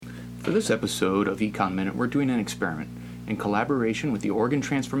For this episode of Econ Minute, we're doing an experiment. In collaboration with the Oregon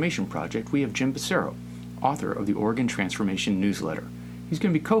Transformation Project, we have Jim Passero, author of the Oregon Transformation Newsletter. He's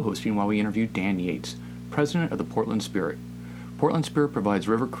going to be co-hosting while we interview Dan Yates, president of the Portland Spirit. Portland Spirit provides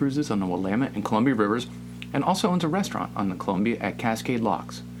river cruises on the Willamette and Columbia Rivers and also owns a restaurant on the Columbia at Cascade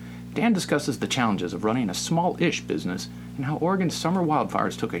Locks. Dan discusses the challenges of running a small-ish business and how Oregon's summer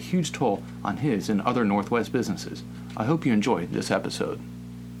wildfires took a huge toll on his and other Northwest businesses. I hope you enjoyed this episode.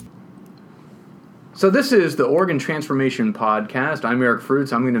 So this is the Oregon Transformation Podcast. I'm Eric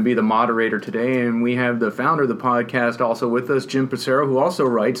Fruits. I'm going to be the moderator today, and we have the founder of the podcast also with us, Jim Passero, who also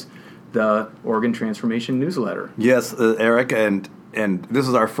writes the Oregon Transformation Newsletter. Yes, Eric, and this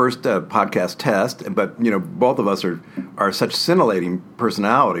is our first podcast test, but both of us are such scintillating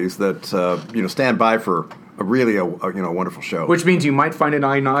personalities that stand by for a really wonderful show. Which means you might find it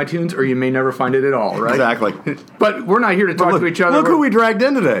on iTunes, or you may never find it at all, right? Exactly. But we're not here to talk to each other. Look who we dragged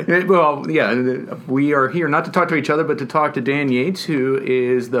in today. Well, yeah, we are here not to talk to each other, but to talk to Dan Yates, who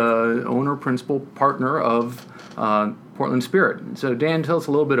is the owner, principal partner of Portland Spirit. So, Dan, tell us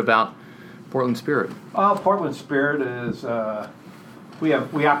a little bit about Portland Spirit. Portland Spirit is we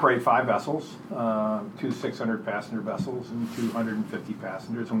operate 5 vessels, 2 600-passenger vessels and 250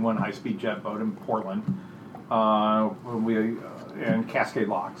 passengers, and 1 high-speed jet boat in Portland. And Cascade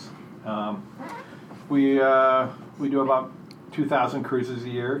Locks. We do about 2,000 cruises a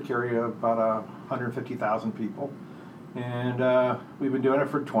year, carry about 150,000 people, and we've been doing it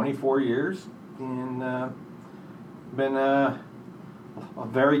for 24 years, and been a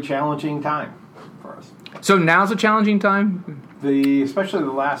very challenging time for us. So now's a challenging time? Especially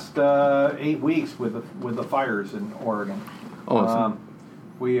the last 8 weeks with the fires in Oregon. Oh,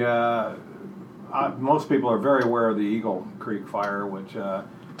 most people are very aware of the Eagle Creek fire, which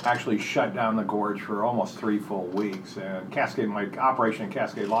actually shut down the gorge for almost 3 full weeks. And my operation in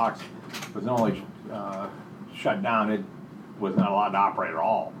Cascade Locks was not only shut down, it was not allowed to operate at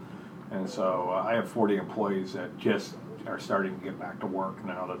all. And so I have 40 employees that just are starting to get back to work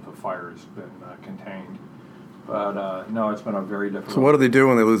now that the fire has been contained. But no, it's been a very difficult. So what do they do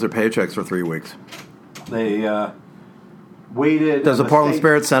when they lose their paychecks for 3 weeks? They waited. Does the Portland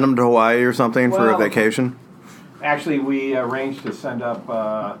Spirit send them to Hawaii or something for a vacation? Actually, we arranged to send up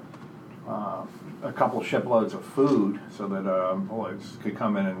a couple shiploads of food so that employees could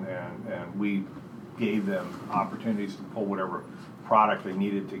come in, and we gave them opportunities to pull whatever product they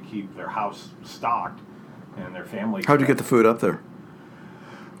needed to keep their house stocked and their family. How'd you get the food up there?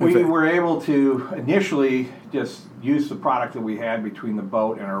 We were able to initially just use the product that we had between the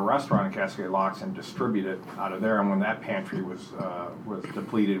boat and our restaurant in Cascade Locks and distribute it out of there. And when that pantry was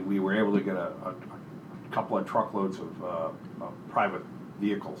depleted, we were able to get a couple of truckloads of private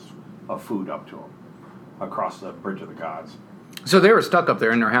vehicles of food up to them across the Bridge of the Gods. So they were stuck up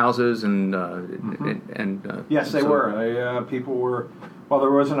there in their houses, and yes, they were. People were. Well,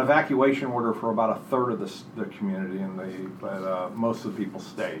 there was an evacuation order for about a third of the community, but most of the people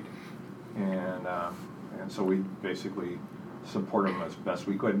stayed, and so we basically supported them as best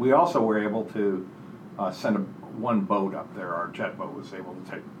we could. We also were able to send one boat up there. Our jet boat was able to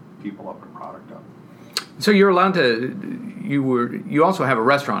take people up and product up. So you're allowed to. You also have a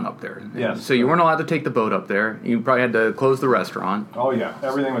restaurant up there. Yes. So you weren't allowed to take the boat up there. You probably had to close the restaurant. Oh yeah,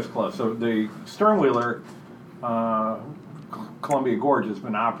 everything was closed. So the Sternwheeler. Columbia Gorge has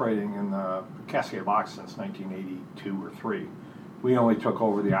been operating in the Cascade Locks since 1982 or 3. We only took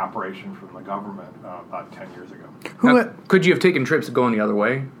over the operation from the government about 10 years ago. Now, could you have taken trips going the other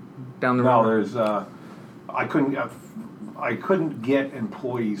way down the river? No, there's. I couldn't get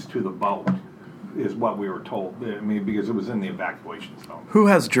employees to the boat, is what we were told. I mean, because it was in the evacuation zone. Who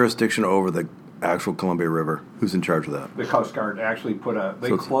has jurisdiction over the actual Columbia River? Who's in charge of that? The Coast Guard actually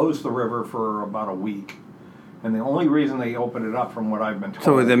closed the river for about a week. And the only reason they opened it up, from what I've been told...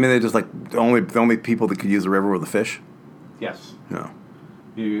 So, I mean, they just the only people that could use the river were the fish? Yes. No.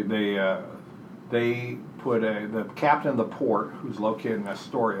 They put the captain of the port, who's located in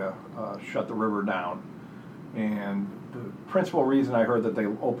Astoria, shut the river down. And the principal reason I heard that they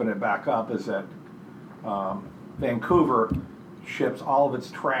opened it back up is that Vancouver ships all of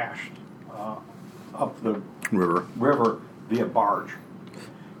its trash up the river via barge.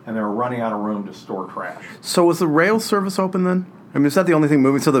 And they were running out of room to store trash. So was the rail service open then? I mean, is that the only thing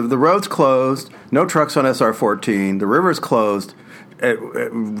moving? So the road's closed, no trucks on SR-14, the river's closed.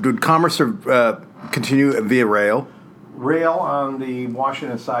 Did commerce continue via rail? Rail on the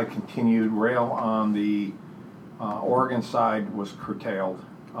Washington side continued. Rail on the Oregon side was curtailed.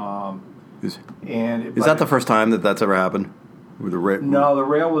 Is that the first time that's ever happened? With the No, the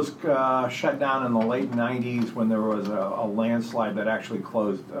rail was shut down in the late 90s when there was a landslide that actually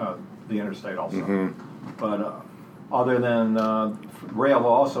closed the interstate also. Mm-hmm. But other than rail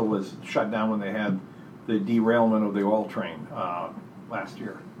also was shut down when they had the derailment of the oil train last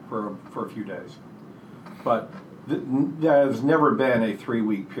year for a few days. But there's never been a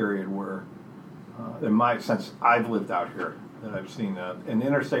 3-week period where, since I've lived out here, that I've seen an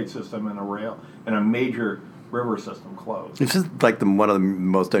interstate system and a rail and a major river system closed. It's just like one of the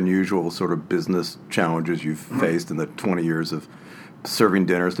most unusual sort of business challenges you've faced in the 20 years of serving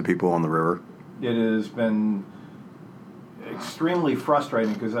dinners to people on the river. It has been extremely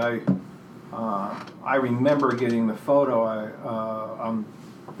frustrating because I remember getting the photo on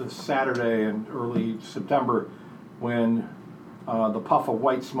the Saturday in early September when the puff of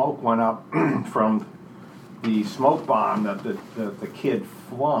white smoke went up from the smoke bomb that the kid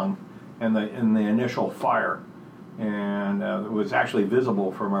flung in the initial fire, and it was actually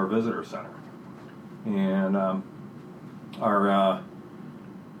visible from our visitor center. And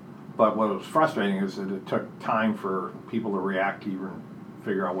but what was frustrating is that it took time for people to react to even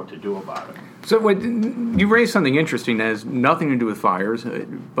figure out what to do about it. So you raised something interesting that has nothing to do with fires,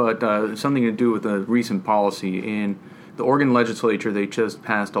 but something to do with a recent policy. In the Oregon legislature, they just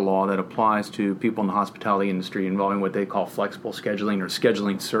passed a law that applies to people in the hospitality industry involving what they call flexible scheduling or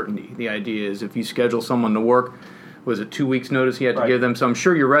scheduling certainty. The idea is if you schedule someone to work, was it 2 weeks notice you had to give them? So I'm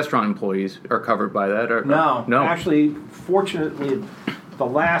sure your restaurant employees are covered by that. No. Actually, fortunately, the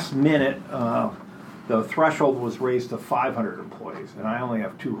last minute, the threshold was raised to 500 employees, and I only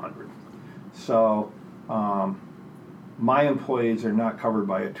have 200. So my employees are not covered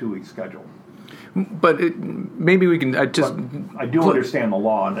by a 2-week schedule. But maybe we can just... I do understand the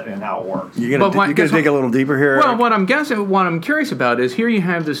law and how it works. You're going to dig a little deeper here? Well, what I'm curious about is here you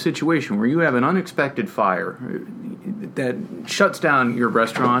have this situation where you have an unexpected fire that shuts down your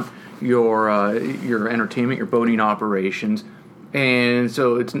restaurant, your entertainment, your boating operations, and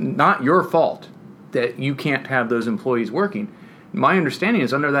so it's not your fault that you can't have those employees working. My understanding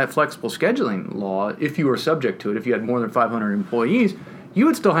is under that flexible scheduling law, if you were subject to it, if you had more than 500 employees, you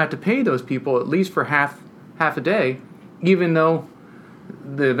would still have to pay those people at least for half a day, even though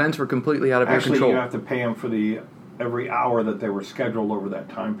the events were completely out of your control. Actually, you have to pay them for every hour that they were scheduled over that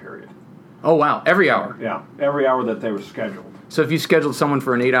time period. Oh, wow. Every hour? Yeah, every hour that they were scheduled. So if you scheduled someone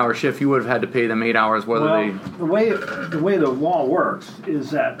for an 8-hour shift, you would have had to pay them 8 hours whether they... The way the law works is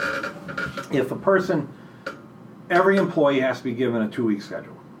that if a person... Every employee has to be given a 2-week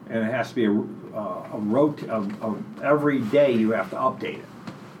schedule, and it has to be every day you have to update it,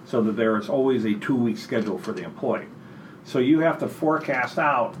 so that there is always a 2-week schedule for the employee. So you have to forecast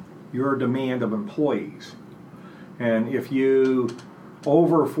out your demand of employees, and if you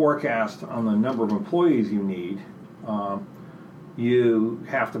over forecast on the number of employees you need, you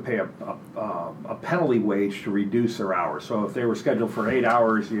have to pay a penalty wage to reduce their hours. So if they were scheduled for 8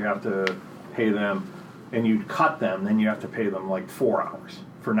 hours, you have to pay them. And you cut them, then you have to pay them like 4 hours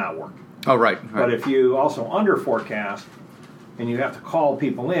for not working. Oh, right. But if you also under forecast and you have to call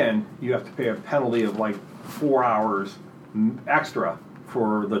people in, you have to pay a penalty of like 4 hours extra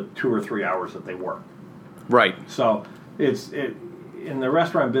for the 2 or 3 hours that they work. Right. So in the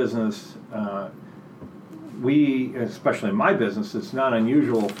restaurant business, especially in my business, it's not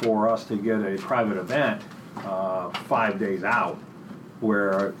unusual for us to get a private event 5 days out,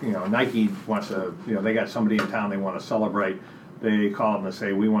 where Nike wants to, they got somebody in town they want to celebrate. They call them and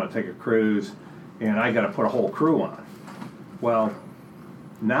say, we want to take a cruise, and I got to put a whole crew on. Well,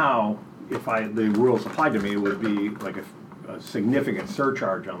 now if the rules applied to me, it would be like a significant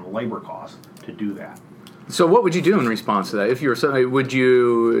surcharge on the labor cost to do that. So what would you do in response to that? If you were, would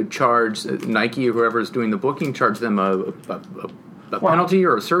you charge Nike or whoever is doing the booking, charge them a penalty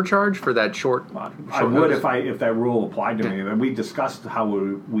or a surcharge for that short I would notice? if that rule applied to me. And we discussed how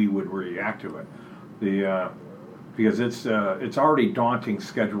we would react to it. Because it's already daunting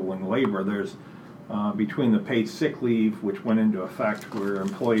scheduling labor. There's between the paid sick leave, which went into effect, where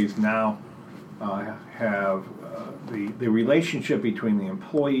employees now have the relationship between the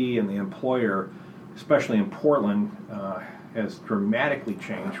employee and the employer, especially in Portland, has dramatically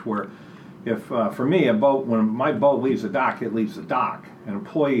changed. Where if for me, when my boat leaves the dock, it leaves the dock. An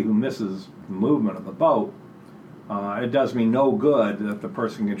employee who misses the movement of the boat, it does me no good that the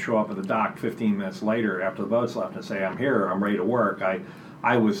person can show up at the dock 15 minutes later after the boat's left and say, "I'm here, I'm ready to work.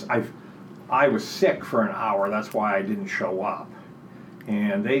 I was sick for an hour, that's why I didn't show up."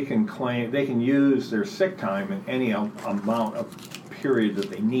 And they can use their sick time in any amount of period that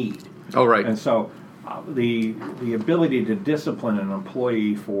they need. Oh, right. And so the ability to discipline an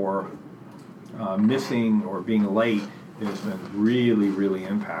employee for missing or being late has been really, really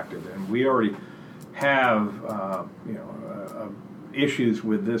impacted, and we already have issues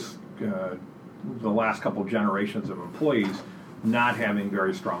with this. The last couple of generations of employees not having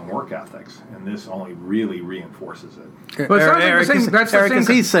very strong work ethics, and this only really reinforces it. But Eric, is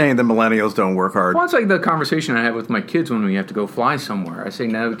he saying the millennials don't work hard? Well, it's like the conversation I have with my kids when we have to go fly somewhere. I say,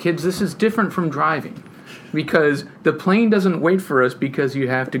 now, kids, this is different from driving. Because the plane doesn't wait for us because you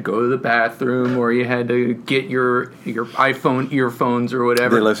have to go to the bathroom or you had to get your iPhone earphones or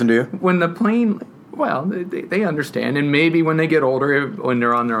whatever. They listen to you? When the plane... Well, they understand, and maybe when they get older, when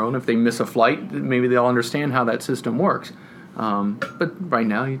they're on their own, if they miss a flight, maybe they'll understand how that system works. But right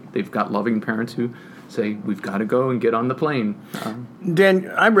now, they've got loving parents who say, we've got to go and get on the plane.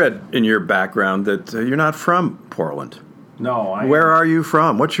 Dan, I read in your background that you're not from Portland. No. Where are you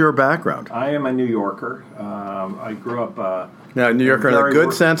from? What's your background? I am a New Yorker. I grew up... now, a New Yorker in the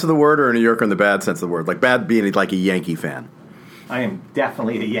good sense of the word or a New Yorker in the bad sense of the word? Like bad being like a Yankee fan. I am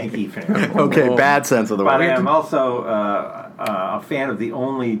definitely a Yankee fan. Okay, bad sense of the word. But I am also a fan of the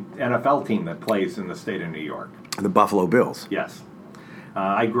only NFL team that plays in the state of New York. The Buffalo Bills. Yes.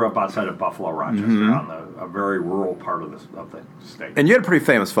 I grew up outside of Buffalo, Rochester, on a very rural part of the state. And you had a pretty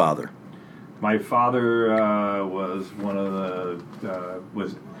famous father. My father was one of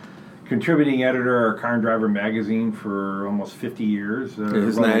was contributing editor of Car and Driver magazine for almost 50 years.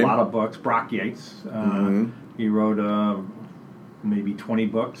 His wrote name? a lot of books. Brock Yates. He wrote maybe 20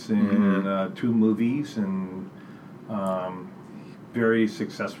 books and 2 movies, and very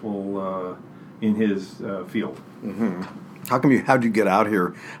successful in his field. How'd you get out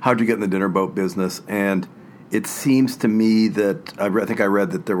here? How'd you get in the dinner boat business? And it seems to me that I think I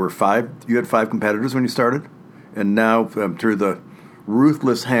read that there were 5. You had 5 competitors when you started, and now through the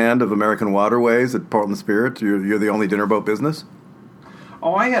ruthless hand of American Waterways at Portland Spirit, you're the only dinner boat business.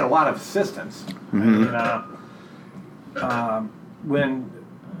 Oh, I had a lot of assistants. When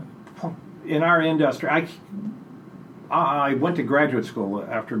in our industry, I went to graduate school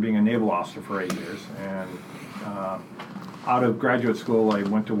after being a naval officer for 8 years, and out of graduate school, I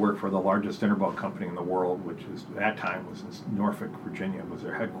went to work for the largest dinner boat company in the world, which is at that time was in Norfolk, Virginia, was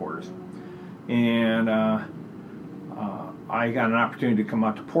their headquarters. And I got an opportunity to come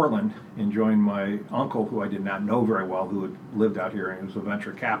out to Portland and join my uncle, who I did not know very well, who had lived out here and was a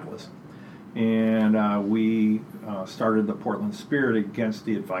venture capitalist. And we started the Portland Spirit against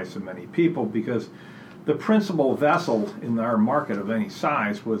the advice of many people, because the principal vessel in our market of any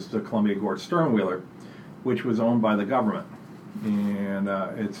size was the Columbia Gort Sternwheeler, which was owned by the government. And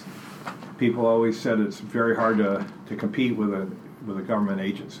people always said it's very hard to compete with a government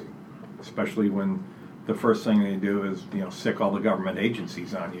agency, especially when the first thing they do is sick all the government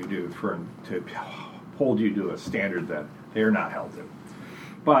agencies on you to hold you to a standard that they're not held to.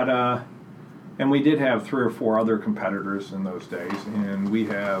 But and we did have 3 or 4 other competitors in those days, and we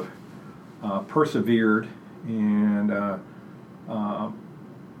have persevered and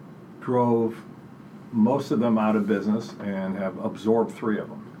drove most of them out of business and have absorbed 3 of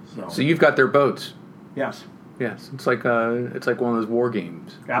them. So you've got their boats. Yes. Yes, it's like one of those war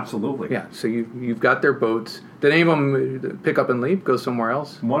games. Absolutely. Yeah. So you've got their boats. Did any of them pick up and leave, go somewhere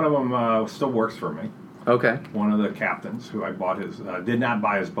else? One of them still works for me. Okay. One of the captains who I bought did not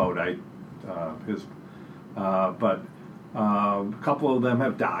buy his boat. But a couple of them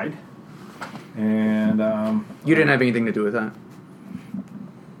have died, and you didn't have anything to do with that.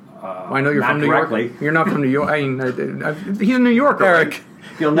 I know you're not from New directly. York. You're not from New York. I mean, he's a New Yorker, Eric. Right?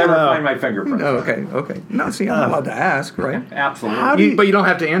 You'll never find my fingerprints. Oh, okay. No, see, I'm allowed to ask, right? Absolutely. But you don't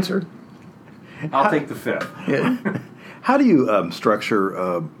have to answer. I'll take the 5th. Yeah. How do you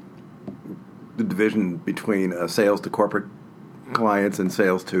structure the division between sales to corporate clients and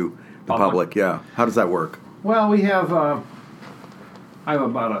sales to the public? Yeah. How does that work? Well, we have I have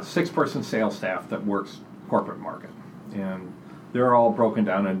about a 6-person sales staff that works corporate market, and they're all broken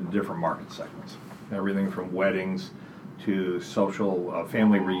down into different market segments. Everything from weddings to social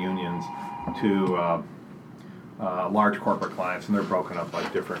family reunions to large corporate clients, and they're broken up by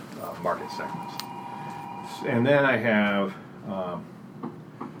different market segments. And then I have a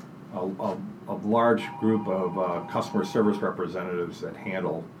large group of customer service representatives that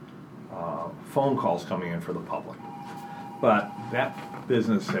handle phone calls coming in for the public. But that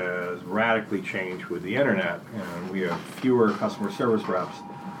business has radically changed with the internet, and we have fewer customer service reps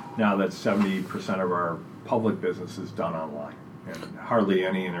now that 70% of our public business is done online, and hardly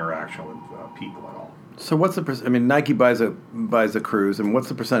any interaction with people at all. So what's the? I mean, Nike buys a cruise, and what's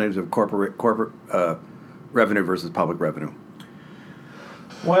the percentage of corporate revenue versus public revenue?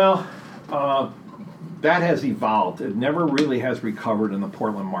 Well, that has evolved. It never really has recovered in the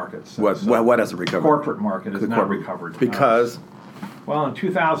Portland market. What has it recovered? Corporate market has not recovered. Because? Well, in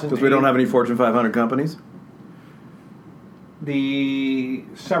 2008... Because we don't have any Fortune 500 companies?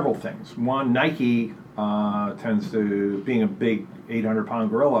 Several things. One, Nike tends to, being a big 800-pound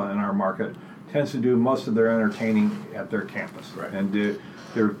gorilla in our market, tends to do most of their entertaining at their campus. Right. And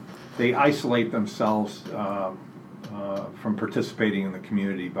they isolate themselves from participating in the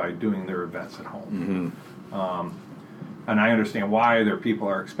community by doing their events at home. Mm-hmm. And I understand why. Their people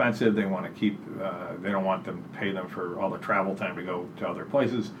are expensive. They want to keep. They don't want them to pay them for all the travel time to go to other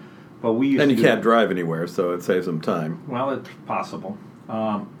places. But we used and to you can't drive anywhere, so it saves them time. Well, it's possible.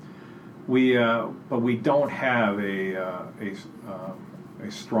 But we don't have a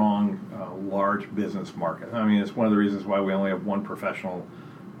strong, large business market. I mean, it's one of the reasons why we only have one professional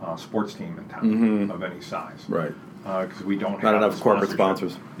sports team in town of any size. Right. Because we don't have not enough corporate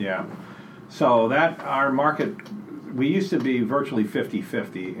sponsors. Yeah. So that our market, we used to be virtually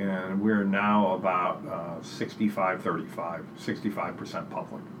 50-50, and we're now about 65-35, 65%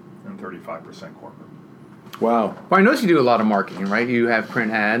 public and 35% corporate. Wow. Well, I notice you do a lot of marketing, right? You have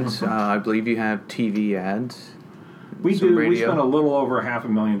print ads. I believe you have TV ads. We do. Radio. We spend a little over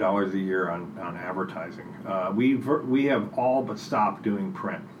 $500,000 a year on advertising. We have all but stopped doing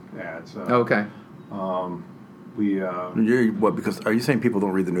print ads. Okay. Because are you saying people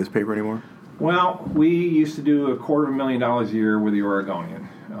don't read the newspaper anymore? Well, we used to do $250,000 a year with the Oregonian,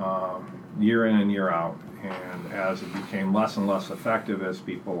 year in and year out. And as it became less and less effective as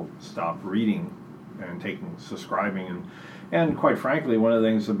people stopped reading and subscribing, and quite frankly, one of the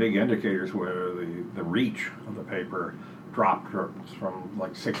things, the big indicators were the reach of the paper dropped from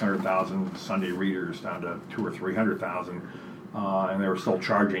like 600,000 Sunday readers down to 200,000 or 300,000, and they were still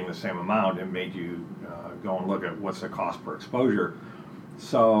charging the same amount. It made you go and look at what's the cost per exposure.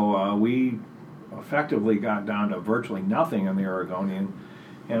 So we effectively got down to virtually nothing in the Oregonian.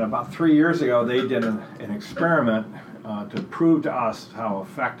 And about 3 years ago, they did an experiment to prove to us how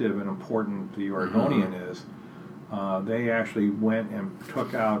effective and important the Oregonian is. They actually went and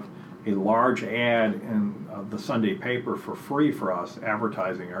took out a large ad in the Sunday paper for free for us,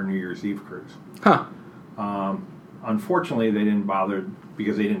 advertising our New Year's Eve cruise. Huh. Unfortunately, they didn't bother,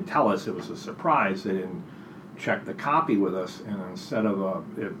 because they didn't tell us, it was a surprise. They didn't check the copy with us, and instead of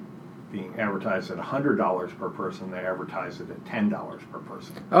it being advertised at $100 per person, they advertised it at $10 per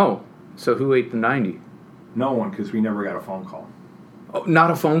person. Oh, so who ate the 90? No one, because we never got a phone call. Oh,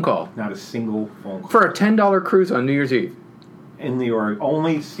 not a phone call? Not a single phone call. For a $10 cruise on New Year's Eve? In the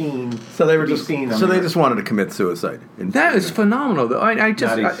only seen. So they were just wanted to commit suicide. That is phenomenal, though. Not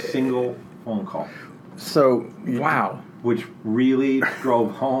a single phone call. So wow. Which really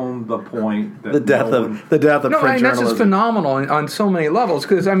drove home the point that the death of print journalism. That's just phenomenal on so many levels.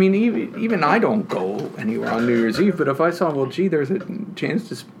 Because I mean, even I don't go anywhere on New Year's Eve. But if I saw, well, gee, there's a chance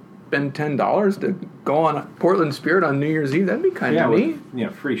to spend $10 to go on a Portland Spirit on New Year's Eve, that'd be kind of neat.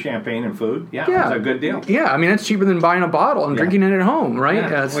 With, free champagne and food. Yeah, it's a good deal. Yeah, I mean, it's cheaper than buying a bottle and drinking it at home, right?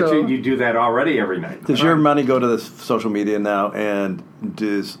 Yeah. So you do that already every night. Does your money go to the social media now? And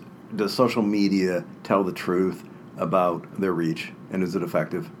does social media tell the truth about their reach, and is it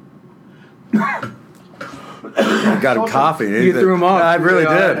effective? Got a coffee. You threw him off. I really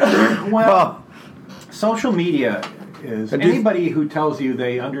did. Well, social media is anybody who tells you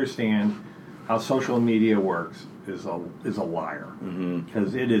they understand how social media works is a liar,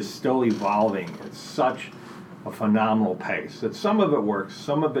 because it is still evolving at such a phenomenal pace that some of it works,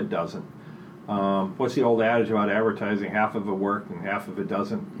 some of it doesn't. What's the old adage about advertising? Half of it worked and half of it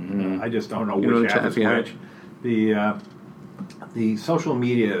doesn't. I just don't know which half is which. The social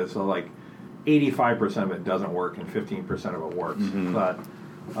media is like 85% of it doesn't work and 15% of it works. But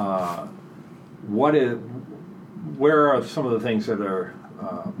where are some of the things that are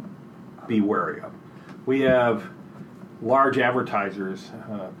be wary of? We have large advertisers,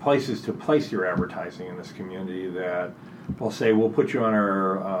 places to place your advertising in this community that will say, we'll put you on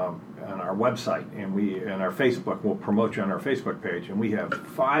our website and our Facebook, we'll promote you on our Facebook page, and we have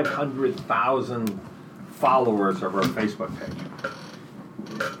 500,000 followers of our Facebook page,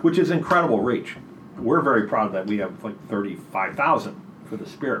 which is incredible reach. We're very proud that we have like 35,000 for the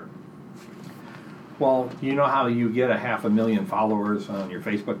Spirit. Well, you know how you get 500,000 followers on your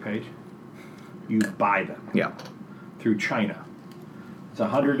Facebook page? You buy them. Yeah. Through China. It's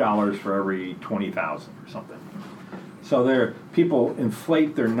 $100 for every 20,000 or something. So people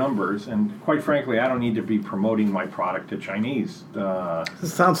inflate their numbers, and quite frankly, I don't need to be promoting my product to Chinese. It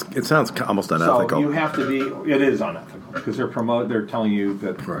sounds almost unethical. So you have to be. It is unethical because they're telling you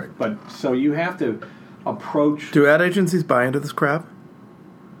that. Right. But so you have to approach. Do ad agencies buy into this crap?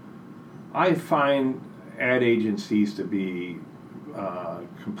 I find ad agencies to be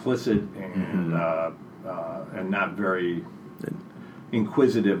complicit and not very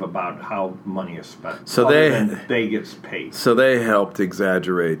inquisitive about how money is spent. So they get paid. So they helped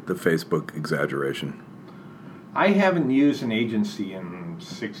exaggerate the Facebook exaggeration. I haven't used an agency in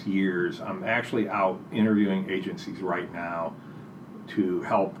 6 years. I'm actually out interviewing agencies right now to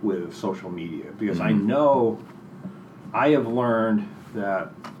help with social media because I know I have learned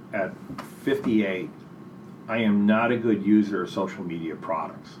that at 58, I am not a good user of social media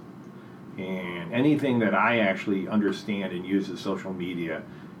products. And anything that I actually understand and use as social media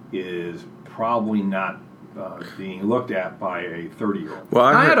is probably not being looked at by a 30-year-old. Well,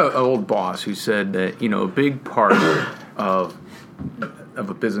 I had an old boss who said that, a big part of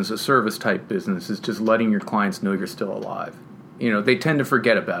a business, a service type business, is just letting your clients know you're still alive. They tend to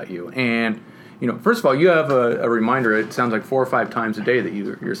forget about you. And, first of all, you have a reminder, it sounds like 4 or 5 times a day that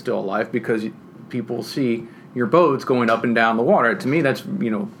you're still alive because people see your boats going up and down the water. To me, that's,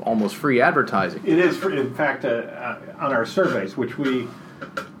 almost free advertising. It is, in fact, on our surveys, which we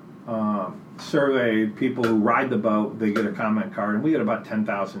survey people who ride the boat, they get a comment card, and we get about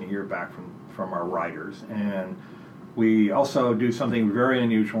 10,000 a year back from our riders. And we also do something very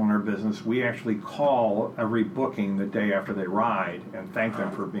unusual in our business. We actually call every booking the day after they ride and thank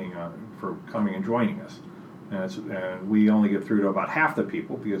them for coming and joining us. And we only get through to about half the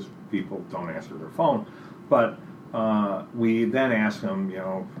people because people don't answer their phone. But we then ask them,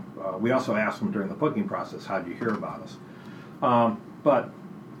 we also ask them during the booking process, how did you hear about us? But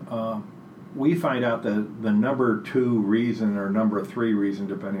we find out that the number 2 reason or number 3 reason,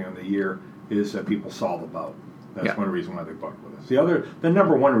 depending on the year, is that people saw the boat. That's one reason why they booked with us. The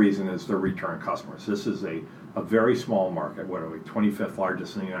number 1 reason is they're return customers. This is a very small market. What are we, 25th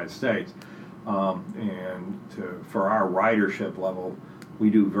largest in the United States? For our ridership level, we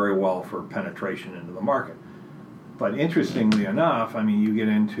do very well for penetration into the market. But interestingly enough, you get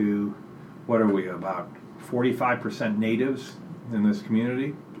into, what are we, about 45% natives in this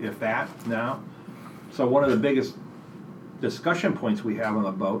community, if that, now. So one of the biggest discussion points we have on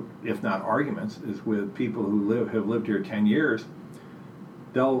the boat, if not arguments, is with people who have lived here 10 years.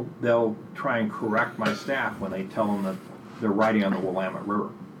 They'll try and correct my staff when they tell them that they're riding on the Willamette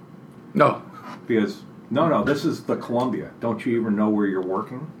River. No. Because, no, this is the Columbia. Don't you even know where you're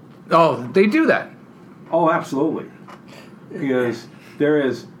working? Oh, they do that. Oh, absolutely. Because there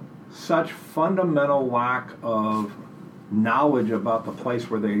is such fundamental lack of knowledge about the place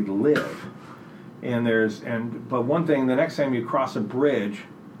where they live. But one thing, the next time you cross a bridge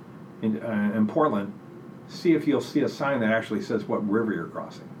in Portland, see if you'll see a sign that actually says what river you're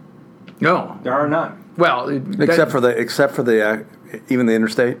crossing. No. There are none. Well, except for the even the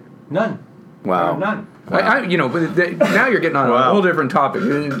interstate? None. Wow. None. But now you're getting on a whole different topic.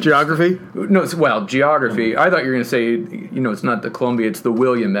 Geography? No, geography. I thought you were going to say, it's not the Columbia, it's the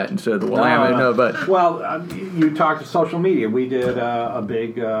Willamette instead of the Willamette. No, but well, you talked to social media. We did a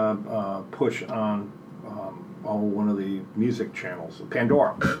big push on one of the music channels,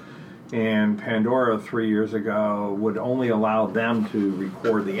 Pandora. And Pandora 3 years ago would only allow them to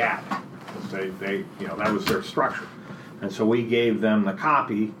record the ad. They that was their structure. And so we gave them the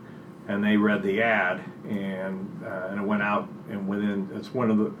copy, and they read the ad, and it went out. And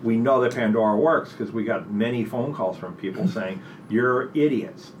we know that Pandora works because we got many phone calls from people saying, "You're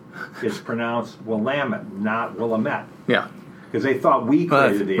idiots. It's pronounced Willamette, not Willamette." Yeah, because they thought we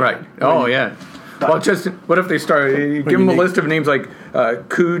created the ad. Right. Oh yeah. Well, just what if they start? Give them a list of names like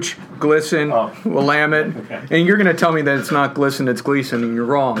Cooch, Glisten, Willamette, and you're going to tell me that it's not Glisten, it's Gleason, and you're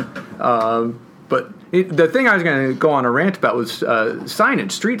wrong. But the thing I was going to go on a rant about was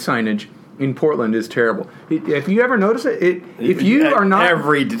signage. Street signage in Portland is terrible. If you ever notice it, if you are not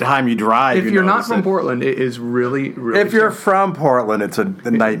every time you drive, if you're not from Portland, it is really, really. If you're from Portland, it's a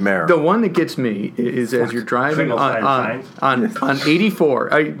nightmare. The one that gets me is as you're driving on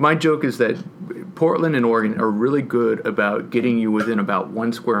 84. My joke is that Portland and Oregon are really good about getting you within about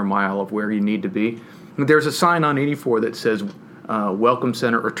 1 square mile of where you need to be. There's a sign on 84 that says Welcome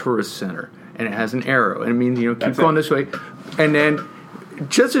Center or Tourist Center, and it has an arrow, and it means keep going this way, and then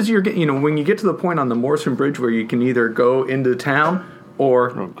just as you're when you get to the point on the Morrison Bridge where you can either go into town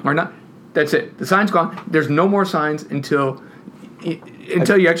or not, that's it. The sign's gone. There's no more signs until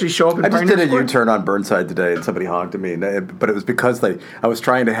you actually show up. I just did a U-turn on Burnside today, and somebody honked at me, but it was because I was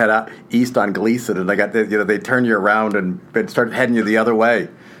trying to head out east on Gleason, and I got they turn you around and started heading you the other way.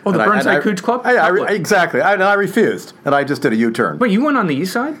 Oh, the Burnside Cooch Club? Exactly. I refused, and I just did a U-turn. Wait, you went on the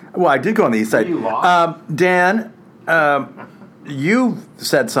east side? Well, I did go on the east side. You lost. Dan, you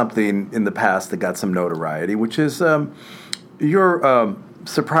said something in the past that got some notoriety, which is your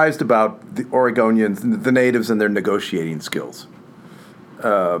surprised about the Oregonians, the natives, and their negotiating skills.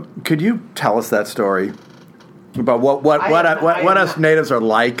 Could you tell us that story about what us natives are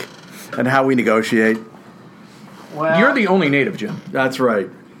like and how we negotiate? Well, You're the only native, Jim. That's right.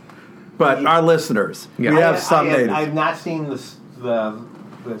 But our listeners, we have some natives. I've not seen the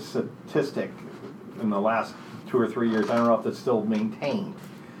statistic in the last 2 or 3 years. I don't know if it's still maintained.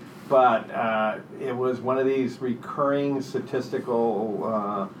 But it was one of these recurring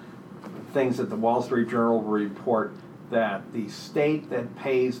statistical things that the Wall Street Journal will report that the state that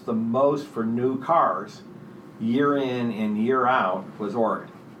pays the most for new cars year in and year out was Oregon.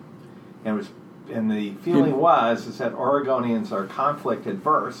 And the feeling is that Oregonians are conflict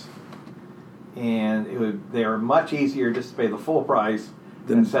adverse, and they are much easier just to pay the full price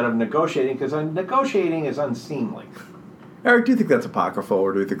instead of negotiating, because negotiating is unseemly. Eric, do you think that's apocryphal,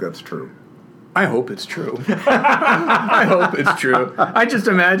 or do you think that's true? I hope it's true. I hope it's true. I just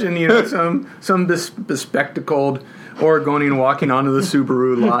imagine, some bespectacled Oregonian walking onto the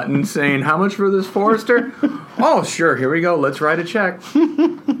Subaru lot and saying, "How much for this Forester?" "Oh, sure. Here we go. Let's write a check."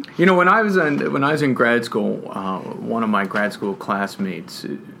 When I was in grad school, one of my grad school classmates,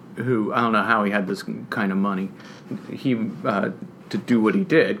 who I don't know how he had this kind of money, he to do what he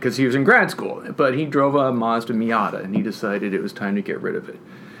did because he was in grad school, but he drove a Mazda Miata and he decided it was time to get rid of it.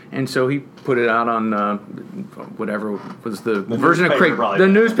 And so he put it out on whatever was the version of Craigslist. The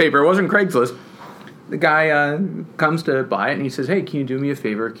newspaper. It wasn't Craigslist. The guy comes to buy it and he says, "Hey, can you do me a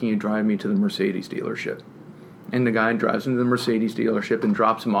favor? Can you drive me to the Mercedes dealership?" And the guy drives him to the Mercedes dealership and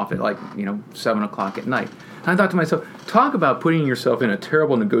drops him off at 7 o'clock at night. And I thought to myself, talk about putting yourself in a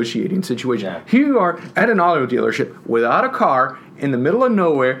terrible negotiating situation. Yeah. Here you are at an auto dealership without a car in the middle of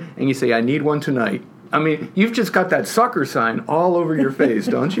nowhere, and you say, "I need one tonight." I mean, you've just got that sucker sign all over your face,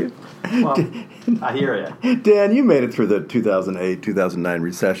 don't you? Well, I hear you. Dan, you made it through the 2008-2009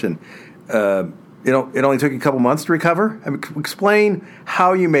 recession. It only took you a couple months to recover. I mean, explain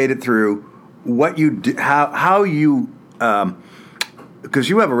how you made it through, what you did, how you, because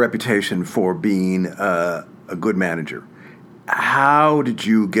you have a reputation for being a good manager. How did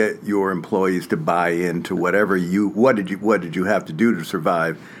you get your employees to buy into what did you have to do to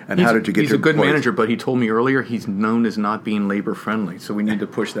survive, and how did you get? He's a good manager, but he told me earlier he's known as not being labor friendly, so we need to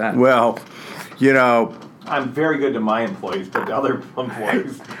push that. Well, I'm very good to my employees, but to other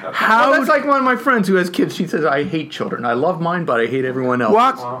employees. That's like one of my friends who has kids. She says, "I hate children. I love mine, but I hate everyone else."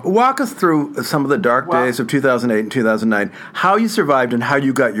 Walk us through some of the dark days of 2008 and 2009, how you survived and how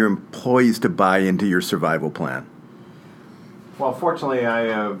you got your employees to buy into your survival plan. Well, fortunately,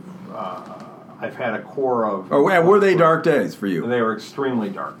 I've had a core of... were they dark days for you? They were extremely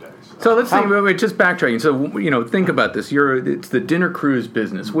dark days. So let's think about just backtracking. So, think about this. It's the dinner cruise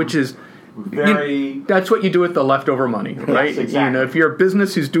business, which is... that's what you do with the leftover money, right? Yes, exactly. If you're a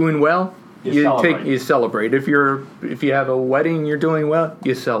business who's doing well, you celebrate. If you have a wedding, you're doing well,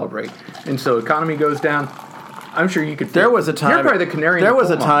 you celebrate. And so economy goes down. I'm sure you could. There was a time. You're probably the canary. There was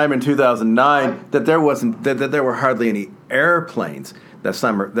a time in 2009 that there wasn't that there were hardly any airplanes that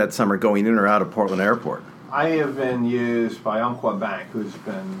summer going in or out of Portland Airport. I have been used by Umpqua Bank, who's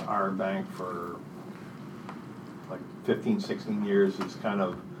been our bank for 15, 16 years, as kind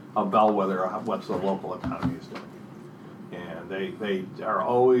of a bellwether of what the local economy is doing. And they are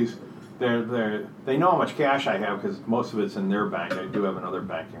always they know how much cash I have because most of it's in their bank. I do have another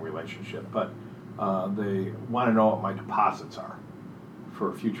banking relationship, but they want to know what my deposits are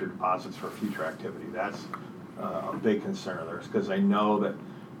for future deposits for future activity. That's a big concern of theirs because they know that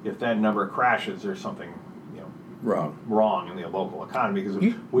if that number crashes, there's something wrong in the local economy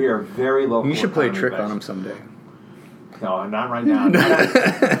because we are very local. You should play a trick on them someday. No, not right now. Not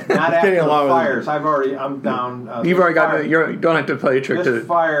after the fires. I'm down. You've already got. You don't have to play a trick. This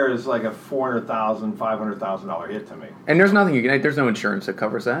fire is like a $400,000, $500,000 hit to me. And there's nothing you can. There's no insurance that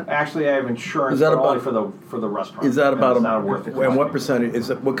covers that. Actually, I have insurance, but only for the restaurant. Is that about? It's not worth it. And what percentage is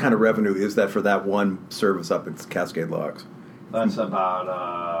that? What kind of revenue is that for that one service up at Cascade Locks? That's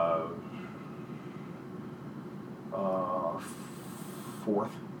about fourth.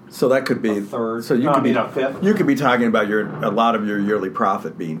 So that could be a third. So you could be a fifth. You could be talking about a lot of your yearly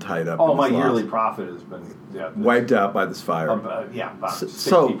profit being tied up. Oh, my yearly profit has been wiped out by this fire. About 60%.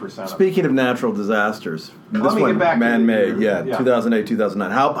 So speaking of natural disasters, this one man-made. 2008, 2009.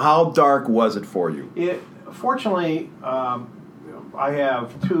 How dark was it for you? Fortunately, I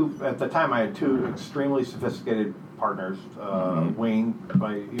have two. At the time, I had two extremely sophisticated partners. Wayne,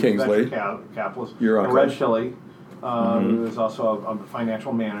 my Kingsley, venture capitalist, and Red Shilley, who is also a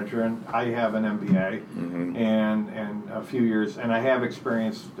financial manager, and I have an MBA and a few years, and I have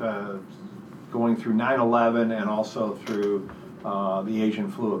experience going through 9/11 and also through the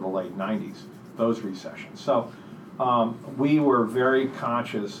Asian flu of the late 90s, those recessions. So we were very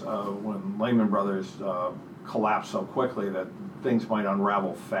conscious of when Lehman Brothers collapsed so quickly that things might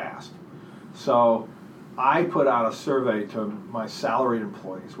unravel fast. So I put out a survey to my salaried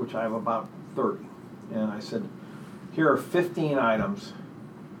employees, which I have about 30, and I said, here are 15 items.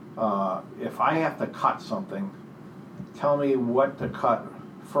 If I have to cut something, tell me what to cut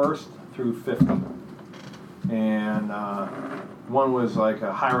first through 50. And one was like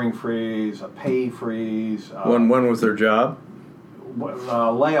a hiring freeze, a pay freeze. One was their job?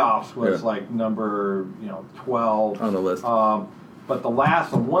 Layoffs was like number 12 on the list. But the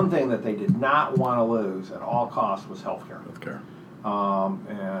one thing that they did not want to lose at all costs was healthcare.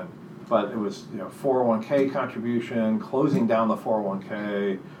 But it was 401k contribution, closing down the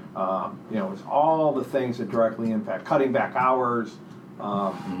 401k. It was all the things that directly impact cutting back hours.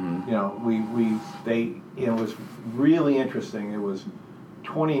 It was really interesting. It was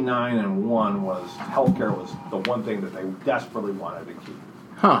 29 and 1 was healthcare was the one thing that they desperately wanted to keep.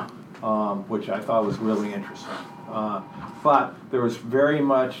 Which I thought was really interesting. But there was very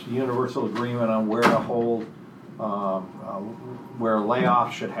much universal agreement on where to hold, where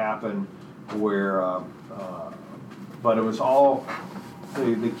layoffs should happen, but it was all,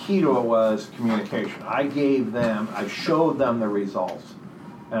 the key to it was communication. I showed them the results,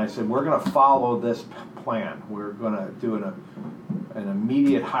 and I said, we're going to follow this plan. We're going to do an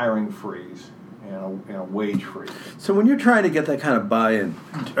immediate hiring freeze and a wage freeze. So when you're trying to get that kind of buy-in,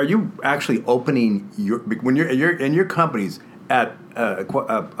 are you actually opening when you're in your companies at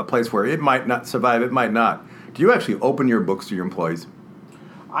a place where it might not survive, it might not? Do you actually open your books to your employees?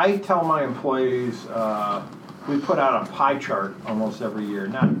 I tell my employees, we put out a pie chart almost every year.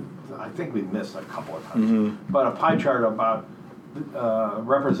 I think we missed a couple of times, but a pie chart about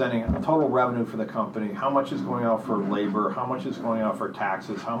representing total revenue for the company, how much is going out for labor, how much is going out for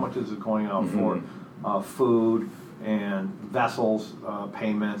taxes, how much is it going out for food and vessels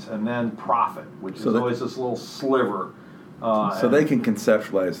payments, and then profit, which is always this little sliver. So they can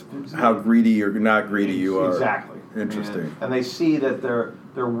conceptualize how greedy or not greedy you are. Exactly. Interesting. And they see that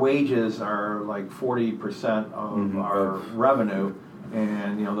their wages are like 40% of our revenue,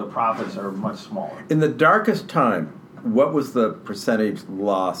 and the profits are much smaller. In the darkest time, what was the percentage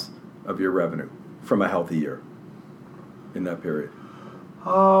loss of your revenue from a healthy year in that period?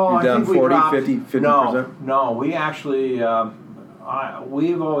 Oh, you're down 40, 50%? No, we actually,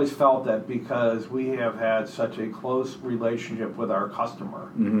 we've always felt that because we have had such a close relationship with our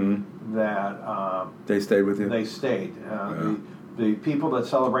customer that they stayed with you? They stayed. The people that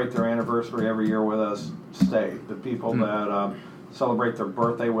celebrate their anniversary every year with us stay. The people that celebrate their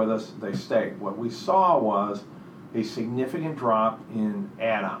birthday with us, they stay. What we saw was a significant drop in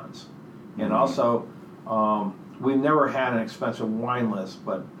add-ons. And also, we've never had an expensive wine list,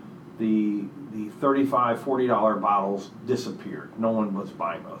 but the $35, $40 bottles disappeared. No one was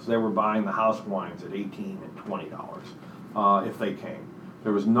buying those. They were buying the house wines at $18 and $20 if they came.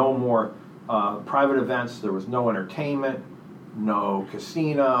 There was no more private events. There was no entertainment, no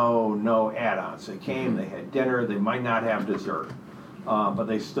casino, no add-ons. They came, they had dinner, they might not have dessert, but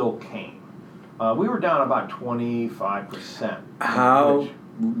they still came. We were down about 25%. How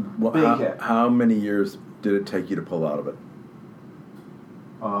many years did it take you to pull out of it?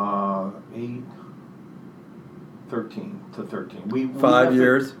 13 to 13. 5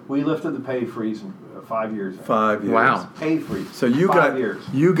 years? We lifted the pay freeze in 5 years. 5 years. Wow. Pay freeze. So you got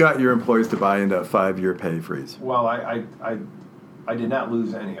your employees to buy into a 5-year pay freeze. Well, I did not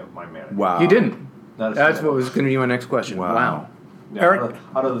lose any of my managers. Wow. You didn't? That's what was going to be my next question. Wow. Yeah, Eric?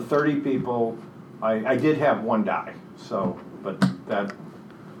 Out of the 30 people, I did have one die. So, but that.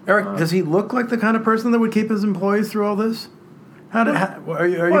 Eric, does he look like the kind of person that would keep his employees through all this?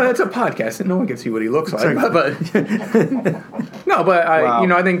 Well, it's a podcast, and no one can see what he looks like. But no, but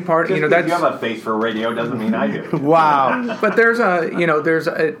I think that's you have a face for radio doesn't mean I do. Wow. But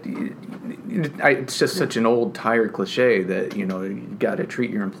it's just such an old, tired cliche that you got to treat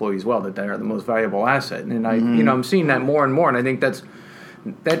your employees well. That they are the most valuable asset, and I'm seeing that more and more, and I think that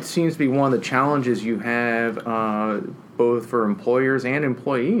seems to be one of the challenges you have both for employers and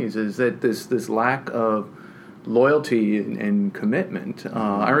employees is that this lack of loyalty and commitment.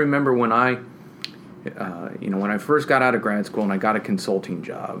 I remember when when I first got out of grad school and I got a consulting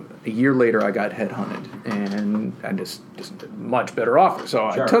job. A year later, I got headhunted, and I just a much better offer. So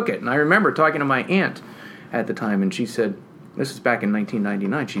I took it, and I remember talking to my aunt at the time, and she said, "This is back in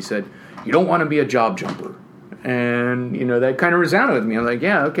 1999." She said, "You don't want to be a job jumper." And, that kind of resounded with me. I'm like,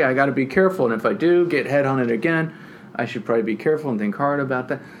 yeah, okay, I got to be careful. And if I do get headhunted again, I should probably be careful and think hard about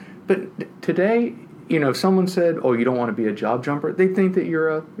that. But today, if someone said, "Oh, you don't want to be a job jumper," they think that you're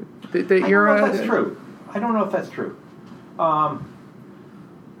a. I don't know if that's true. I don't know if that's true.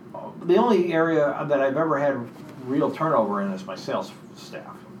 The only area that I've ever had real turnover in is my sales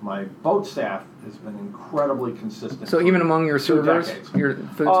staff. My boat staff has been incredibly consistent. So even among your servers, your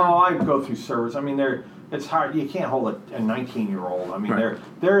food servers? I go through servers. I mean, it's hard. You can't hold a 19-year-old. I mean, Right.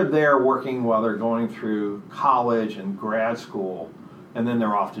 they're there working while they're going through college and grad school, and then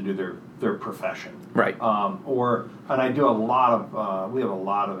they're off to do their profession. Right. And I do a lot of. We have a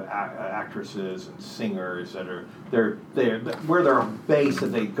lot of actresses and singers that are where they're based.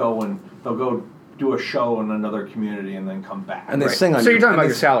 That they'll go do a show in another community and then come back. And they sing on. So you're talking about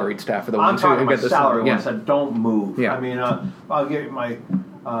your salaried staff, or the I'm ones who talking get about the salary yeah. ones that don't move. Yeah. I mean, I'll get my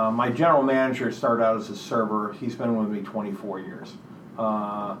general manager started out as a server. He's been with me 24 years.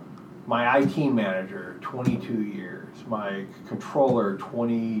 My IT manager, 22 years. My controller,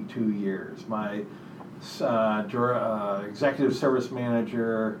 22 years. My executive service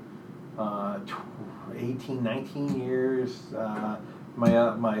manager, 18, 19 years. My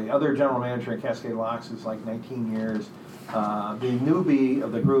other general manager at Cascade Locks is like 19 years. The newbie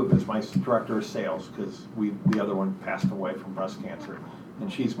of the group is my director of sales because the other one passed away from breast cancer,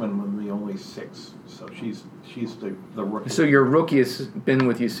 and she's been with me only 6. So she's the rookie. So your rookie has been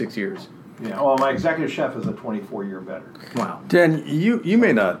with you 6 years. Yeah. Well, my executive chef is a 24-year veteran. Wow. Dan, you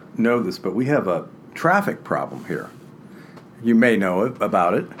may not know this, but we have a traffic problem here. You may know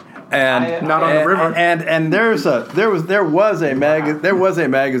about it. And Not on the river. And there was a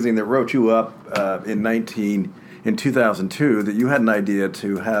magazine that wrote you up in 2002 that you had an idea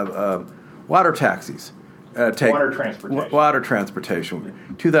to have water taxis. Water transportation. Water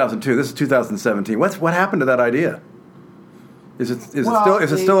transportation. 2002. This is 2017. What happened to that idea? Is it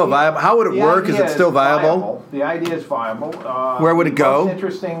still a viable? How would it work? Is it still viable? The idea is viable. Where would it go? Most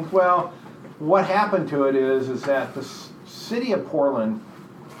interesting. Well, what happened to it is that the city of Portland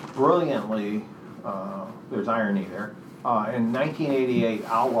brilliantly, there's irony there, in 1988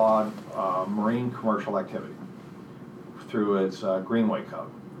 outlawed marine commercial activity through its Greenway Code.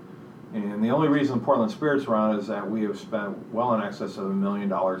 And the only reason Portland Spirit's around is that we have spent well in excess of $1 million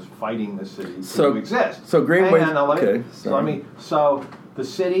fighting the city to exist. So Greenway. Okay. So the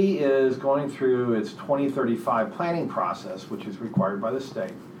city is going through its 2035 planning process, which is required by the